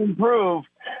 they'll improve,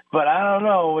 but I don't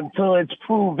know until it's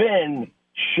proven.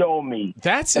 Show me.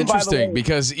 That's And by the interesting way-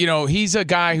 because, he's a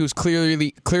guy who's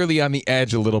clearly on the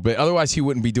edge a little bit. Otherwise, he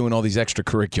wouldn't be doing all these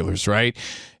extracurriculars, right?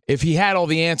 If he had all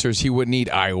the answers, he wouldn't need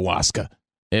ayahuasca.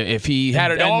 If he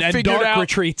had it all figured dark out,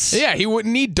 retreats. Yeah, he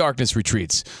wouldn't need darkness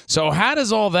retreats. So how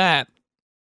does all that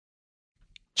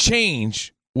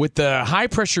change with the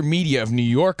high-pressure media of New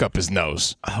York up his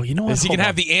nose? Oh, you know what? Is he going to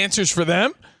have the answers for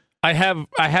them? I have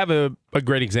a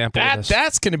great example of this.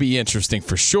 That's going to be interesting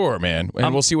for sure, man.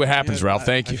 And we'll see what happens, Ralph.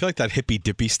 Thank you. I feel like that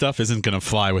hippy-dippy stuff isn't going to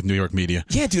fly with New York media.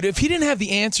 Yeah, dude, if he didn't have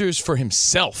the answers for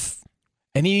himself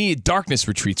and he needed darkness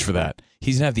retreats for that,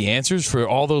 he's going to have the answers for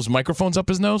all those microphones up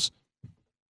his nose?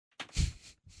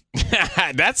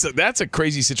 That's a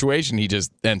crazy situation he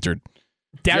just entered.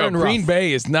 Darren Ruff. Green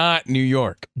Bay is not New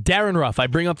York. Darren Ruff. I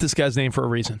bring up this guy's name for a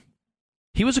reason.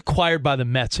 He was acquired by the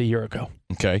Mets a year ago.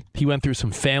 Okay. He went through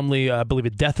some family, I believe a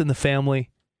death in the family.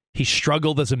 He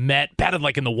struggled as a Met, batted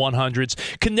like in the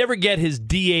 100s, could never get his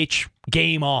DH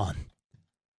game on.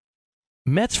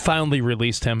 Mets finally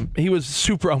released him. He was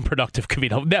super unproductive,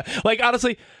 Covino. Like,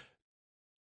 honestly,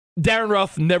 Darren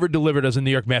Ruff never delivered as a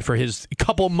New York Met for his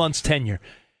couple months tenure.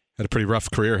 Had a pretty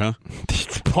rough career, huh?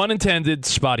 Pun intended,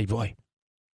 spotty boy.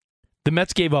 The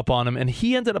Mets gave up on him, and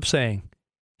he ended up saying,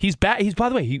 he's back. By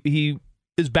the way, he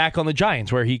is back on the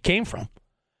Giants where he came from.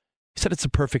 He said it's a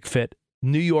perfect fit.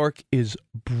 New York is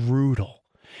brutal.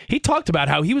 He talked about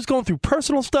how he was going through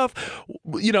personal stuff,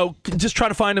 just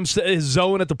trying to find his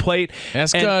zone at the plate.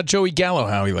 Ask Joey Gallo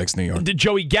how he likes New York.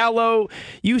 Joey Gallo,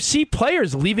 you see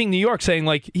players leaving New York saying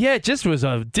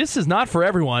this is not for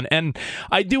everyone. And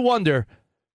I do wonder,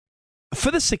 for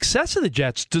the success of the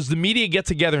Jets, does the media get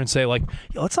together and say,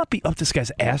 let's not be up this guy's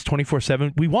ass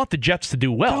 24/7? We want the Jets to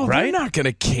do well, right? They're not going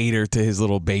to cater to his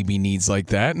little baby needs like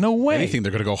that. No way. Anything,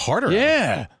 they're going to go harder.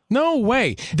 Yeah. No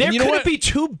way. There couldn't be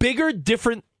two bigger,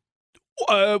 different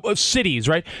cities,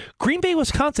 right? Green Bay,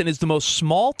 Wisconsin is the most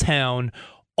small town,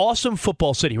 awesome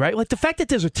football city, right? Like the fact that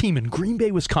there's a team in Green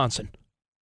Bay, Wisconsin,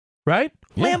 right?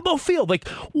 Yeah. Lambeau Field,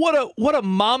 what a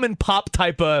mom and pop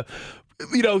type of,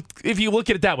 if you look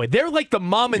at it that way, they're like the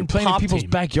mom and playing pop in people's team.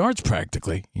 backyards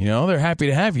practically. They're happy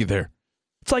to have you there.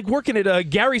 It's like working at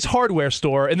Gary's hardware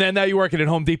store, and then now you're working at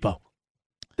Home Depot.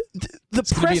 The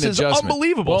press is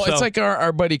unbelievable. Well, it's like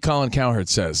our buddy Colin Cowherd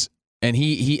says, and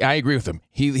I agree with him.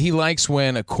 He likes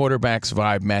when a quarterback's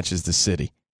vibe matches the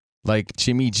city, like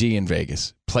Jimmy G in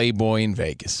Vegas, Playboy in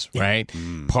Vegas, right?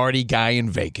 Party guy in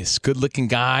Vegas, good-looking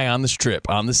guy on the strip,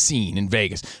 on the scene in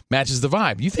Vegas, matches the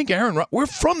vibe. You think we're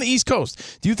from the East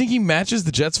Coast. Do you think he matches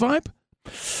the Jets vibe?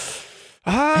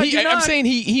 I'm saying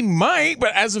he might,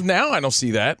 but as of now, I don't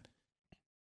see that.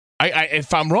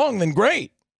 If I'm wrong, then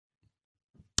great.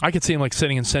 I could see him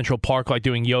sitting in Central Park,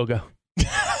 doing yoga.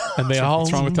 And they all.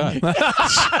 What's wrong with that?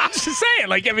 Just saying.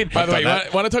 By the way,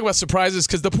 want to talk about surprises?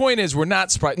 Because the point is, we're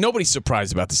not surprised. Nobody's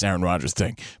surprised about this Aaron Rodgers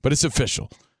thing, but it's official.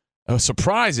 A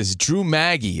surprise is Drew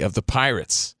Maggi of the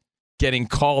Pirates getting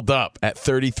called up at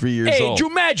 33 years old. Hey, Drew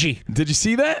Maggi. Did you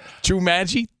see that? Drew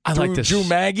Maggi? I like this. Drew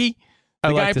Maggi?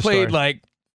 The guy played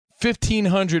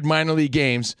 1,500 minor league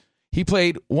games. He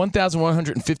played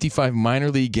 1,155 minor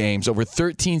league games over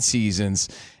 13 seasons,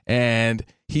 and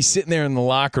he's sitting there in the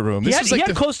locker room. He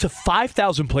had close to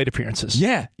 5,000 plate appearances.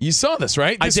 Yeah, you saw this,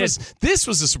 right? I did. This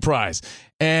was a surprise.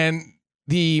 And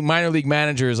the minor league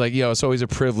manager is like, it's always a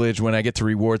privilege when I get to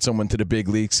reward someone to the big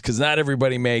leagues because not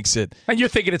everybody makes it. And you're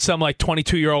thinking it's some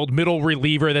 22-year-old middle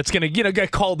reliever that's going to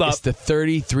get called up. It's the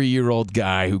 33-year-old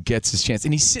guy who gets his chance,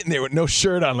 and he's sitting there with no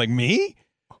shirt on like me.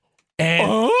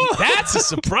 And that's a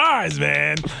surprise,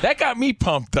 man. That got me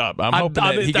pumped up. I'm hoping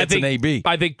that he gets an AB.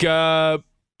 I think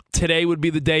today would be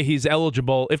the day he's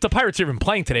eligible. If the Pirates are even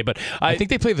playing today, but I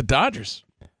think they play the Dodgers.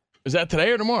 Is that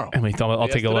today or tomorrow? I'll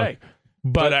take a look.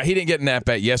 But he didn't get an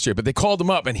at-bat yesterday, but they called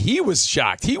him up, and he was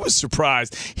shocked. He was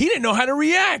surprised. He didn't know how to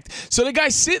react. So the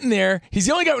guy's sitting there. He's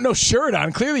the only guy with no shirt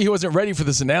on. Clearly, he wasn't ready for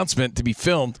this announcement to be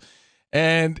filmed.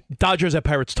 And Dodgers at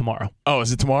Pirates tomorrow. Oh,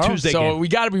 is it tomorrow? Tuesday so game. We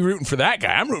got to be rooting for that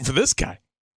guy. I'm rooting for this guy.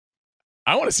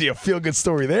 I want to see a feel-good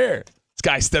story there.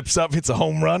 guy steps up, hits a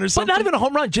home run or something. But not even a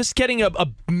home run, just getting a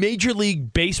Major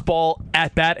League Baseball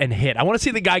at-bat and hit. I want to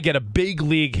see the guy get a big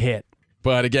league hit.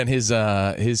 But again,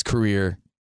 his career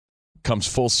comes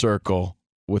full circle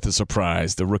with a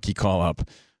surprise, the rookie call-up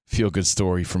feel-good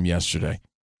story from yesterday.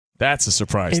 That's a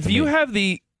surprise to me. If you have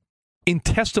the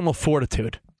intestinal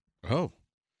fortitude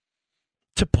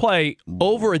to play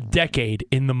over a decade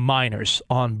in the minors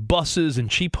on buses and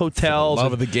cheap hotels. For the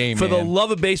love of the game, For the man.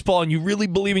 love of baseball, and you really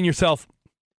believe in yourself,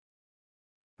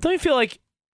 don't you feel like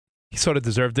he sort of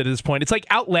deserved it at this point? It's like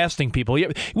outlasting people.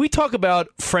 We talk about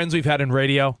friends we've had in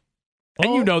radio,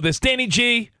 and you know this. Danny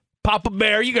G, Papa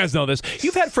Bear, you guys know this.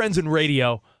 You've had friends in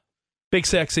radio, Big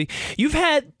Sexy. You've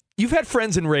had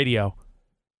friends in radio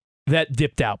that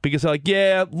dipped out because they're like,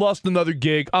 yeah, lost another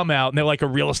gig, I'm out. And they're like a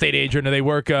real estate agent, or they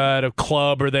work at a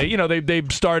club, or they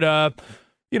start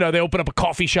they open up a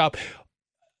coffee shop.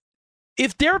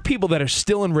 If there are people that are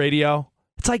still in radio,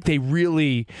 it's like they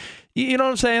really, you know what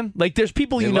I'm saying? Like there's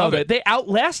people that they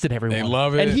outlasted everyone. They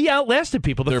love it. And he outlasted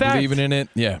people. They're believing in it.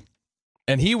 Yeah.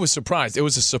 And he was surprised. It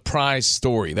was a surprise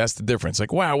story. That's the difference.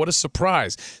 Like, wow, what a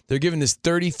surprise. They're giving this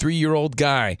 33-year-old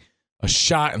guy a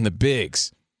shot in the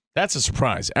bigs. That's a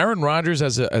surprise. Aaron Rodgers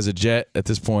as a Jet at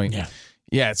this point.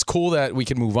 Yeah, it's cool that we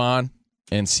can move on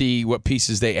and see what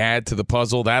pieces they add to the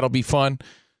puzzle. That'll be fun.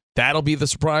 That'll be the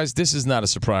surprise. This is not a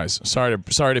surprise.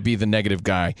 Sorry to be the negative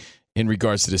guy in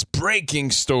regards to this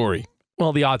breaking story.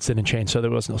 Well, the odds didn't change, so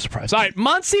there was no surprise. All right,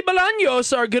 Monse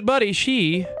Bolaños, our good buddy,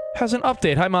 she has an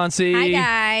update. Hi, Monse. Hi,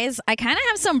 guys. I kind of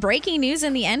have some breaking news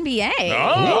in the NBA.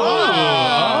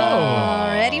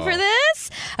 Ready for this?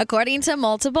 According to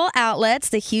multiple outlets,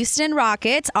 the Houston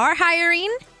Rockets are hiring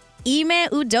Ime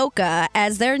Udoka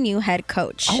as their new head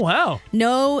coach. Oh, wow.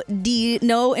 No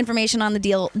information on the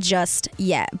deal just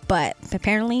yet, but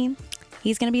apparently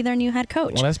he's going to be their new head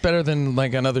coach. Well, that's better than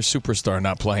like another superstar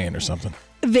not playing or something.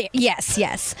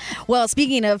 Yes. Well,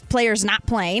 speaking of players not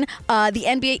playing, the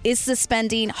NBA is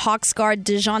suspending Hawks guard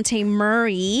DeJounte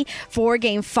Murray for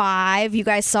Game 5. You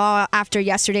guys saw after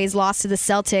yesterday's loss to the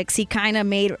Celtics, he kind of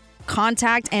made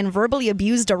contact and verbally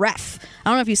abused a ref. I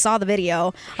don't know if you saw the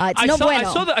video. It's no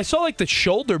bueno. I saw like the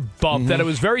shoulder bump that it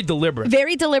was very deliberate.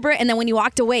 Very deliberate, and then when he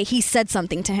walked away, he said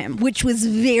something to him, which was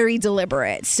very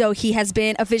deliberate. So he has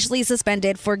been officially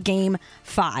suspended for Game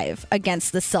 5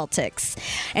 against the Celtics.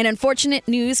 And unfortunate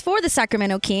news for the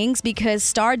Sacramento Kings because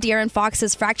star De'Aaron Fox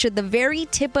has fractured the very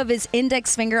tip of his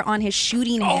index finger on his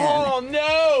shooting hand. Oh,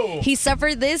 no! He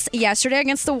suffered this yesterday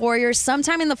against the Warriors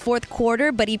sometime in the fourth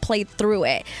quarter, but he played through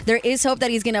it. There is hope that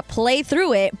he's going to play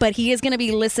through it, but he is going to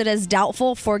be listed as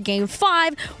doubtful for Game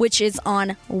 5, which is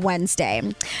on Wednesday.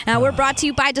 Now, we're brought to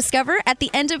you by Discover. At the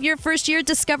end of your first year,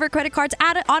 Discover credit cards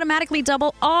automatically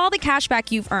double all the cash back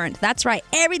you've earned. That's right.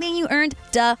 Everything you earned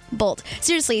doubled.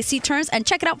 Seriously, see terms and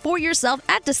check it out for yourself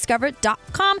at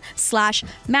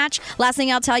discover.com/match. Last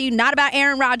thing I'll tell you, not about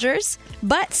Aaron Rodgers,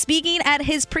 but speaking at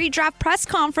his pre-draft press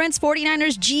conference,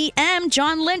 49ers GM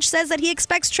John Lynch says that he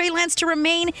expects Trey Lance to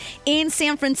remain in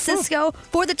San Francisco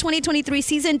for the 2023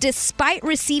 season, despite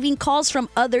receiving calls from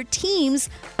other teams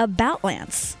about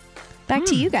Lance. Back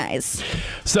to you guys.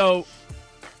 So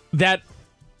that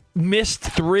missed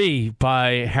 3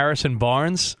 by Harrison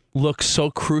Barnes looks so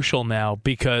crucial now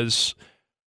because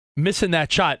missing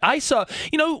that shot. I saw,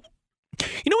 you know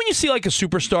when you see like a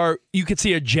superstar, you could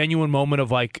see a genuine moment of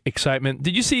like excitement.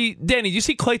 Did you see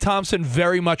Klay Thompson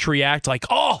very much react like,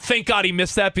 oh, thank God he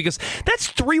missed that because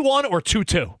that's 3-1 or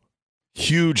 2-2.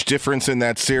 Huge difference in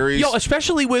that series.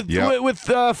 Especially with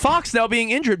Fox now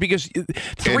being injured because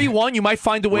 3-1, you might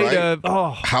find a way to.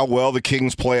 Oh, how well the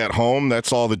Kings play at home.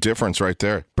 That's all the difference right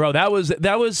there, bro. That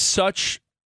was such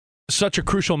a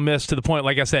crucial miss to the point.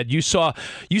 Like I said, you saw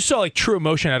like true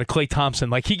emotion out of Klay Thompson.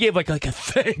 Like he gave like a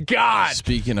thank God.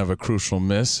 Speaking of a crucial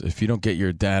miss, if you don't get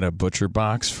your dad a butcher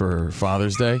box for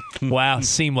Father's Day, wow,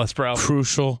 seamless, bro.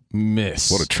 Crucial miss.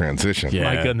 What a transition.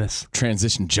 Yeah. My goodness.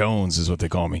 Transition Jones is what they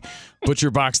call me.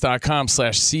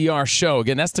 Butcherbox.com/CR show.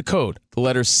 Again, that's the code. The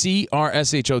letter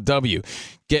CRSHOW.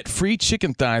 Get free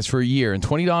chicken thighs for a year and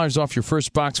 $20 off your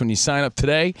first box when you sign up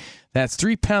today. That's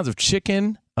 3 pounds of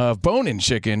bone-in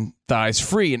chicken thighs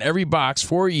free in every box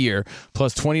for a year,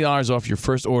 plus $20 off your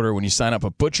first order when you sign up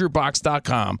at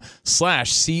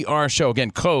butcherbox.com/CR show.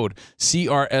 Again, code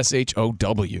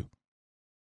CRSHOW.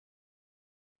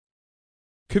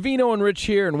 Covino and Rich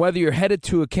here, and whether you're headed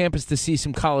to a campus to see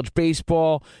some college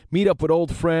baseball, meet up with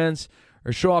old friends,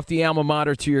 or show off the alma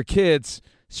mater to your kids,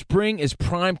 spring is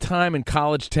prime time in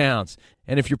college towns.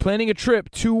 And if you're planning a trip,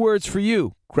 2 words for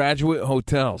you: Graduate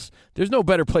Hotels. There's no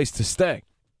better place to stay.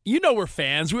 You know we're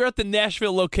fans. We were at the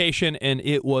Nashville location, and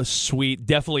it was sweet.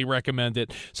 Definitely recommend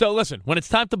it. So listen, when it's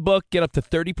time to book, get up to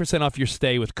 30% off your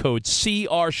stay with code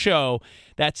CRSHOW.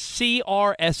 That's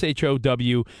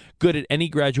CRSHOW. Good at any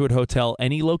Graduate Hotel,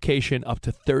 any location, up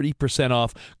to 30%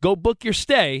 off. Go book your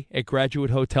stay at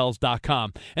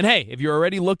graduatehotels.com. And hey, if you're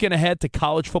already looking ahead to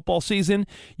college football season,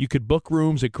 you could book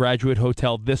rooms at Graduate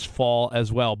Hotel this fall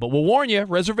as well. But we'll warn you,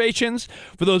 reservations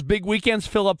for those big weekends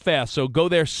fill up fast, so go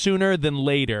there sooner than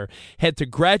later. Head to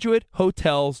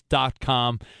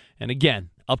graduatehotels.com. And again,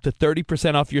 up to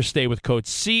 30% off your stay with code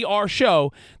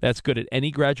CRSHOW. That's good at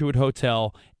any Graduate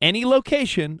Hotel, any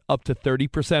location, up to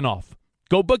 30% off.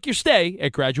 Go book your stay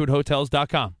at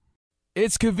graduatehotels.com.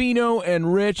 It's Covino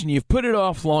and Rich, and you've put it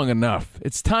off long enough.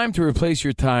 It's time to replace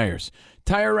your tires.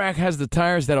 Tire Rack has the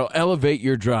tires that'll elevate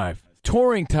your drive.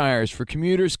 Touring tires for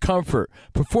commuters' comfort,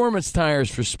 performance tires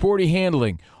for sporty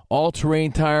handling,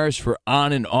 all-terrain tires for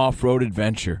on- and off-road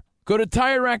adventure. Go to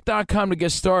TireRack.com to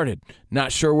get started.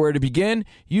 Not sure where to begin?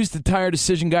 Use the Tire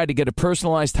Decision Guide to get a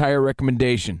personalized tire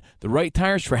recommendation. The right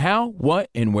tires for how, what,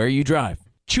 and where you drive.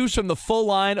 Choose from the full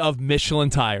line of Michelin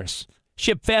tires.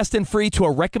 Ship fast and free to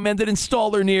a recommended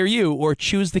installer near you, or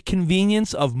choose the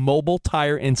convenience of mobile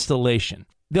tire installation.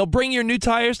 They'll bring your new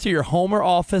tires to your home or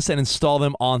office and install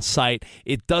them on site.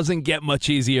 It doesn't get much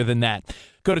easier than that.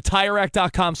 Go to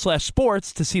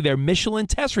TireRack.com/sports to see their Michelin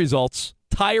test results,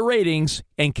 tire ratings,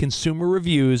 and consumer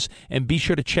reviews, and be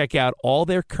sure to check out all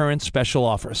their current special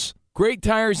offers. Great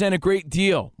tires and a great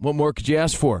deal. What more could you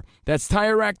ask for? That's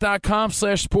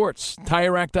TireRack.com/sports.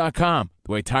 TireRack.com,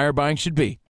 the way tire buying should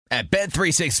be. At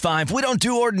Bet365, we don't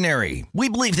do ordinary. We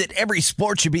believe that every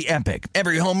sport should be epic.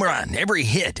 Every home run, every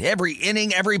hit, every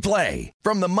inning, every play.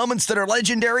 From the moments that are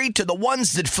legendary to the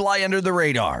ones that fly under the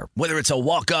radar. Whether it's a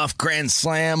walk-off grand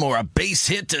slam or a base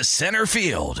hit to center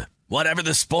field. Whatever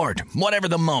the sport, whatever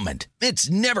the moment. It's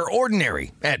never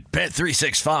ordinary at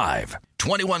Bet365.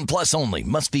 21 plus only.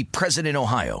 Must be present in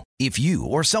Ohio. If you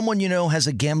or someone you know has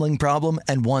a gambling problem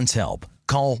and wants help,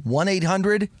 call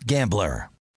 1-800-GAMBLER.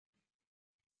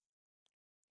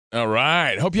 All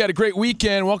right. Hope you had a great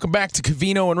weekend. Welcome back to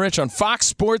Covino and Rich on Fox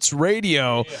Sports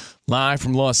Radio. Yeah. Live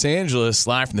from Los Angeles,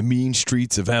 live from the mean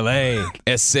streets of L.A.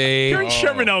 S.A. You're in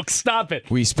Sherman Oaks. Stop it.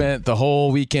 We spent the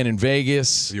whole weekend in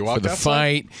Vegas for the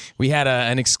fight. We had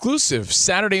an exclusive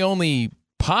Saturday-only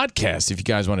podcast. If you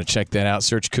guys want to check that out,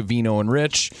 search Covino and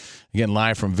Rich. Again,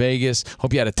 live from Vegas.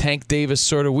 Hope you had a Tank Davis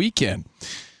sort of weekend.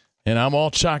 And I'm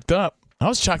all chalked up. I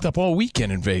was chalked up all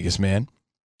weekend in Vegas, man.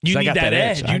 You need that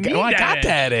edge. I got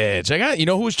that edge. You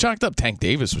know who was chalked up? Tank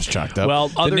Davis was chalked up. Well,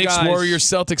 the Knicks, Warriors,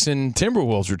 Celtics, and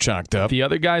Timberwolves were chalked up. The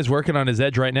other guy's working on his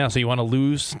edge right now, so you want to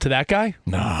lose to that guy?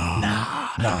 No.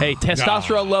 Hey,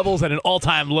 testosterone levels at an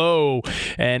all-time low.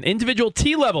 And individual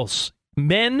T levels.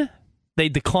 Men, they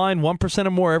decline 1%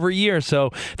 or more every year.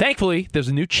 So, thankfully, there's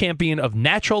a new champion of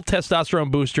natural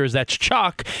testosterone boosters. That's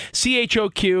CHOQ,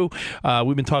 C-H-O-Q.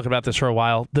 We've been talking about this for a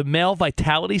while. The Male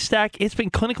Vitality Stack, it's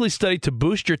been clinically studied to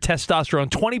boost your testosterone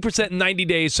 20% in 90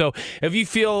 days. So, if you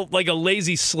feel like a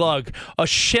lazy slug, a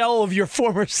shell of your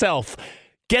former self,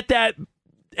 get that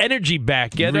energy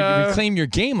back. Reclaim your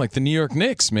game like the New York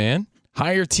Knicks, man.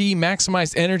 Higher T,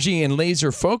 maximized energy, and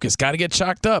laser focus. Got to get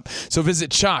chalked up. So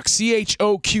visit CHOQ,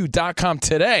 CHOQ.com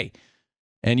today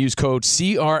and use code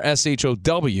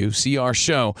CRSHOW,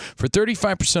 CRSHOW, for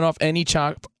 35% off any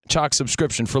CHOQ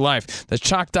subscription for life. That's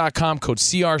CHOQ.com, code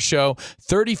CRSHOW,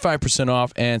 35%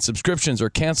 off, and subscriptions are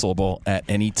cancelable at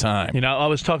any time. You know, I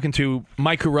was talking to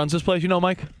Mike, who runs this place. You know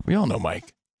Mike? We all know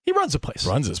Mike. He runs the place.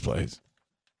 Runs this place.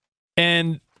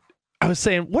 And I was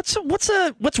saying, what's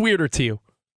weirder to you?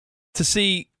 To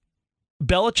see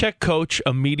Belichick coach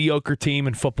a mediocre team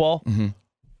in football,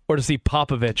 or to see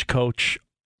Popovich coach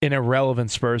an irrelevant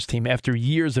Spurs team after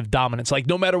years of dominance? Like,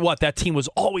 no matter what, that team was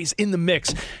always in the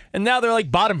mix. And now they're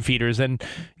like bottom feeders. And,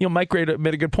 you know, Mike Gray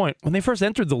made a good point. When they first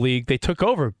entered the league, they took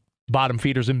over bottom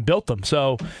feeders and built them.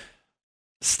 So,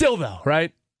 still though,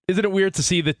 right? Isn't it weird to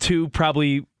see the two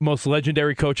probably most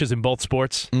legendary coaches in both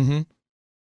sports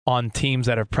on teams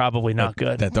that are probably not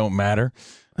good? That don't matter.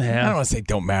 Yeah. I don't want to say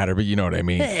don't matter, but you know what I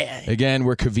mean. Yeah. Again,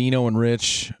 we're Covino and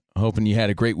Rich. Hoping you had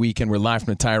a great weekend. We're live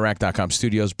from the TireRack.com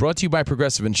studios. Brought to you by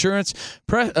Progressive Insurance.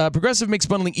 Progressive makes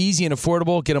bundling easy and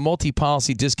affordable. Get a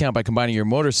multi-policy discount by combining your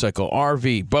motorcycle,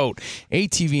 RV, boat,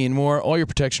 ATV, and more. All your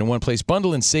protection in one place.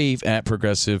 Bundle and save at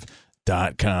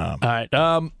Progressive.com. All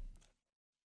right.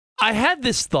 I had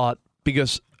this thought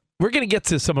because we're going to get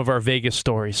to some of our Vegas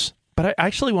stories, but I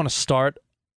actually want to start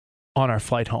on our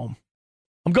flight home.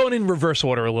 I'm going in reverse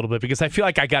order a little bit because I feel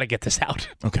like I got to get this out.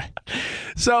 Okay.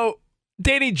 So,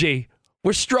 Danny G,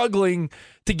 we're struggling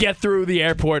to get through the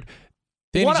airport.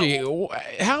 Danny G,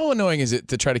 how annoying is it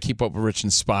to try to keep up with Rich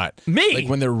and Spot? Me? Like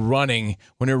when they're running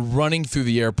through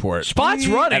the airport. Spot's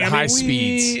running at high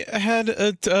speeds. We had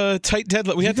a tight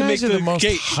deadline. We had to make the most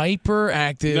gate.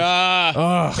 hyperactive.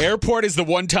 Airport is the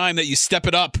one time that you step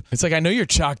it up. It's like, I know you're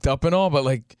chalked up and all, but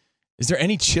like, is there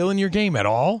any chill in your game at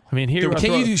all? I mean,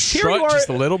 can you strut just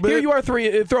a little bit? Here you are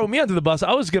throwing me under the bus.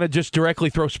 I was going to just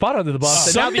directly throw Spot under the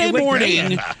bus. Sunday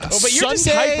morning. But you're just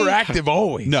hyperactive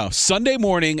always. No, Sunday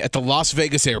morning at the Las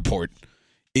Vegas airport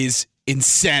is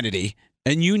insanity,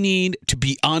 and you need to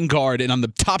be on guard and on the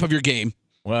top of your game.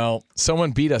 Well,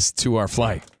 someone beat us to our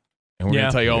flight, and we're going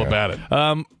to tell you all about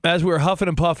it. As we were huffing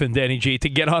and puffing, Danny G, to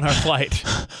get on our flight.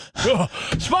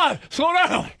 Spot, slow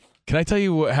down. Can I tell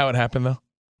you how it happened, though?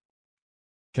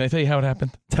 Can I tell you how it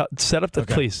happened? Set up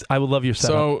please. I would love your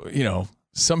setup. So,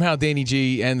 somehow Danny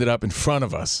G ended up in front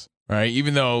of us, right?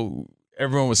 Even though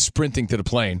everyone was sprinting to the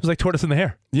plane. It was like tortoise in the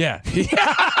hare. Yeah.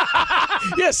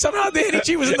 Yeah, somehow Danny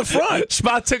G was in the front.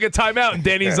 Spot took a timeout, and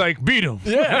Danny's like, beat him.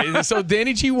 Yeah, so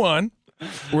Danny G won.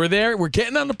 We're there. We're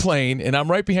getting on the plane, and I'm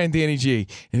right behind Danny G.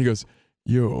 And he goes,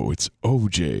 yo, it's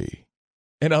OJ.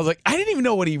 And I was like, I didn't even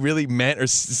know what he really meant or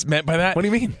meant by that. What do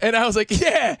you mean? And I was like,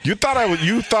 yeah. You thought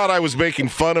I was making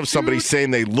fun of somebody saying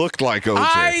they looked like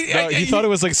OJ. He thought it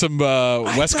was like some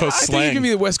West Coast slang. I think you give me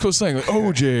the West Coast slang, like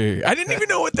OJ. I didn't even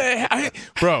know what that.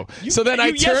 Bro. So then I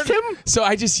turned. Him? So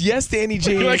I just yes Danny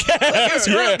G.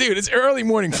 It's early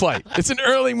morning flight. It's an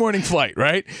early morning flight,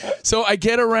 right? So I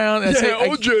get around. And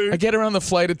OJ. I get around the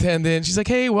flight attendant. She's like,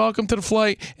 hey, welcome to the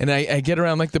flight. And I get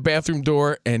around like the bathroom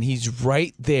door, and he's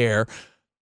right there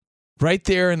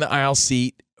in the aisle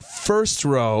seat, first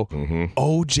row,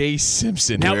 O.J.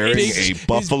 Simpson. Now, wearing a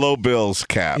Buffalo Bills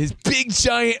cap. His big,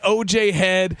 giant O.J.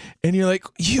 head. And you're like,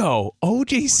 yo,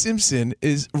 O.J. Simpson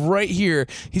is right here.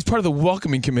 He's part of the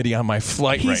welcoming committee on my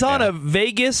flight He's on a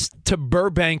Vegas to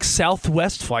Burbank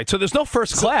Southwest flight, so there's no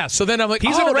first class. So then I'm like,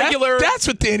 he's in a regular. That's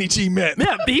what Danny G meant.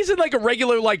 Yeah, he's in like a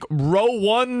regular row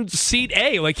 1, seat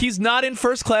A. Like he's not in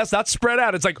first class, not spread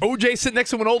out. It's like O.J. sitting next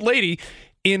to an old lady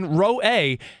in row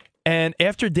A. And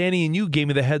after Danny and you gave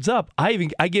me the heads up, I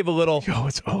gave a little. Yo,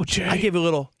 it's OJ. I gave a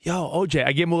little. Yo, OJ.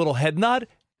 I gave him a little head nod,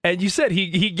 and you said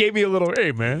he gave me a little.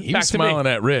 Hey, man. He was smiling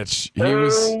at Rich. He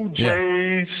was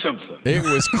OJ Simpson. It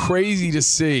was crazy to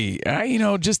see.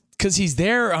 Just because he's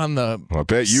there on the. I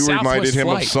bet you Southwest reminded him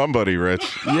flight. of somebody,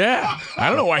 Rich. Yeah, I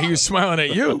don't know why he was smiling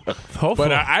at you,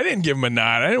 but I didn't give him a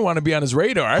nod. I didn't want to be on his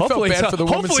radar. I felt bad for the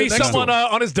woman sitting next to him. Hopefully, someone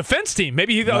on his defense team.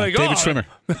 Maybe he's like David Schwimmer.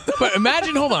 But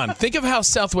imagine, hold on. Think of how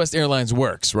Southwest Airlines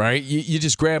works, right? You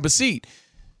just grab a seat.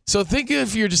 So think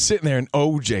if you're just sitting there and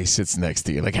OJ sits next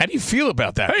to you. Like, how do you feel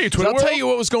about that? Hey, I'll tell you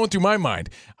what was going through my mind.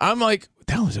 I'm like,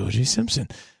 that was OJ Simpson.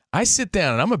 I sit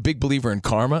down, and I'm a big believer in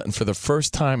karma, and for the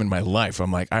first time in my life,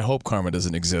 I'm like, I hope karma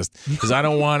doesn't exist because I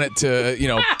don't want it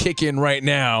to, kick in right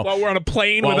now. While we're on a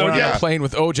plane with We're OJ. on a plane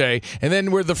with OJ, and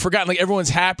then we're the forgotten. Like everyone's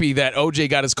happy that OJ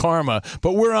got his karma,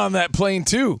 but we're on that plane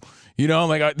too. I'm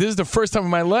like, this is the first time in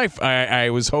my life I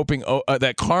was hoping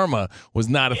that karma was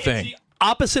not a thing. It's the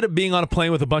opposite of being on a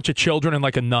plane with a bunch of children and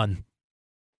like a nun.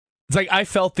 It's like I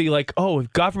felt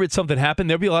if God forbid something happened,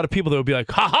 there'd be a lot of people that would be like,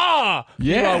 "Ha ha!"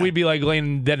 Yeah, we'd be like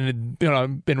laying dead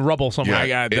in rubble somewhere.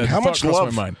 Yeah. And how much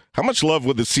love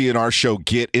would the CNR show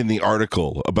get in the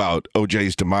article about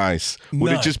OJ's demise?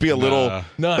 Would it just be a little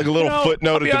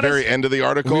footnote at the very end of the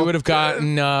article? We would have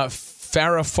gotten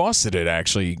Farrah Fawcett.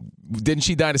 Actually, didn't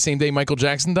she die the same day Michael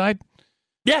Jackson died?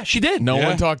 Yeah, she did. No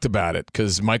one talked about it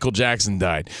because Michael Jackson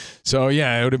died. So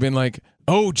yeah, it would have been like,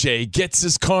 OJ gets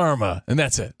his karma, and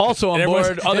that's it. Also on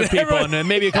board, other people, and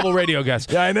maybe a couple radio guys.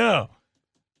 Yeah, I know.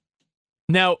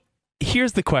 Now,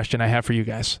 here's the question I have for you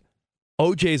guys.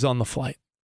 OJ's on the flight.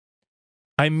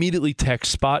 I immediately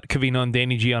text Spot, Covino, and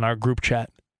Danny G on our group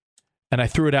chat, and I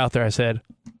threw it out there. I said,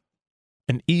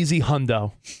 an easy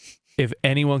hundo if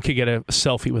anyone could get a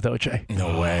selfie with OJ.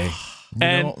 No way.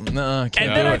 And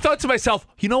then I thought to myself,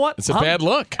 you know what? It's a bad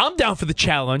look. I'm down for the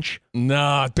challenge.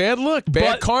 Nah, bad look.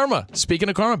 Bad karma. Speaking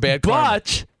of karma, bad karma.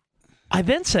 But I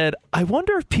then said, I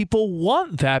wonder if people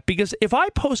want that, because if I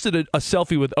posted a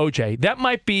selfie with OJ, that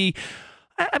might be...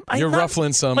 You're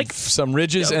ruffling some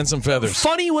ridges and some feathers.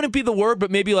 Funny wouldn't be the word,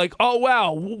 but maybe like, oh,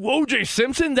 wow, OJ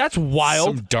Simpson? That's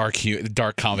wild. Some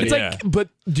dark comedy. It's like, but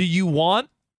do you want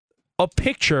a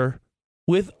picture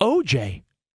with OJ?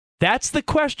 That's the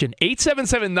question.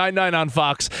 877-99 on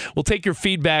Fox. We'll take your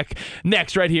feedback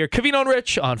next right here. Covino and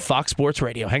Rich on Fox Sports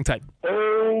Radio. Hang tight.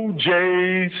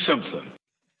 O.J. Simpson.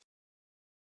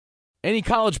 Any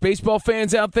college baseball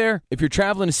fans out there? If you're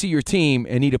traveling to see your team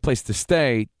and need a place to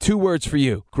stay, 2 words for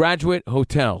you: Graduate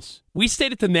Hotels. We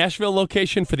stayed at the Nashville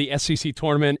location for the SEC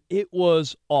tournament. It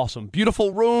was awesome.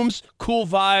 Beautiful rooms, cool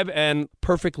vibe, and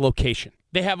perfect location.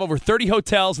 They have over 30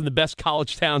 hotels in the best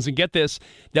college towns, and get this,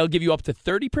 they'll give you up to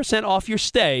 30% off your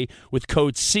stay with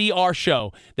code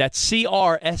CRSHOW. That's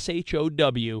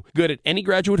CRSHOW. Good at any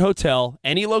Graduate Hotel,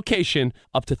 any location,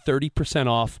 up to 30%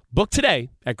 off. Book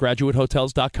today at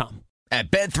graduatehotels.com. At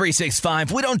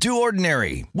Bet365, we don't do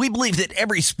ordinary. We believe that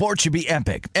every sport should be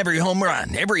epic. Every home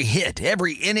run, every hit,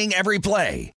 every inning, every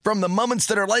play. From the moments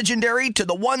that are legendary to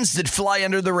the ones that fly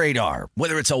under the radar.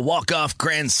 Whether it's a walk-off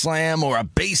grand slam or a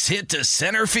base hit to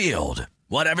center field.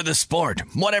 Whatever the sport,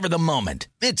 whatever the moment.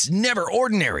 It's never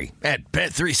ordinary at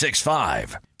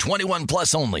Bet365. 21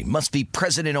 plus only. Must be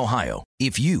present in Ohio.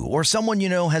 If you or someone you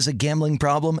know has a gambling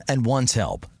problem and wants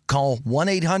help, call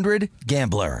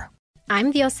 1-800-GAMBLER.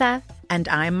 I'm Diosa. And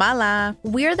I'm Mala.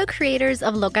 We're the creators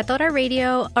of Locatora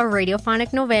Radio, a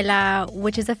radiophonic novela,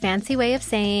 which is a fancy way of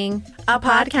saying a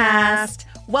podcast.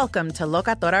 Welcome to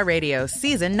Locatora Radio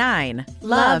Season 9.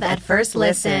 Love at First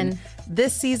Listen.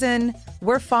 This season,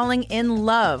 we're falling in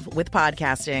love with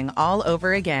podcasting all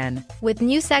over again. With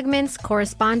new segments,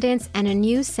 correspondence, and a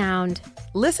new sound.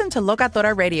 Listen to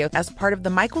Locatora Radio as part of the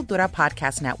My Cultura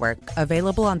Podcast Network.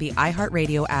 Available on the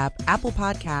iHeartRadio app, Apple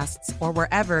Podcasts, or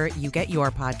wherever you get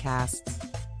your podcasts.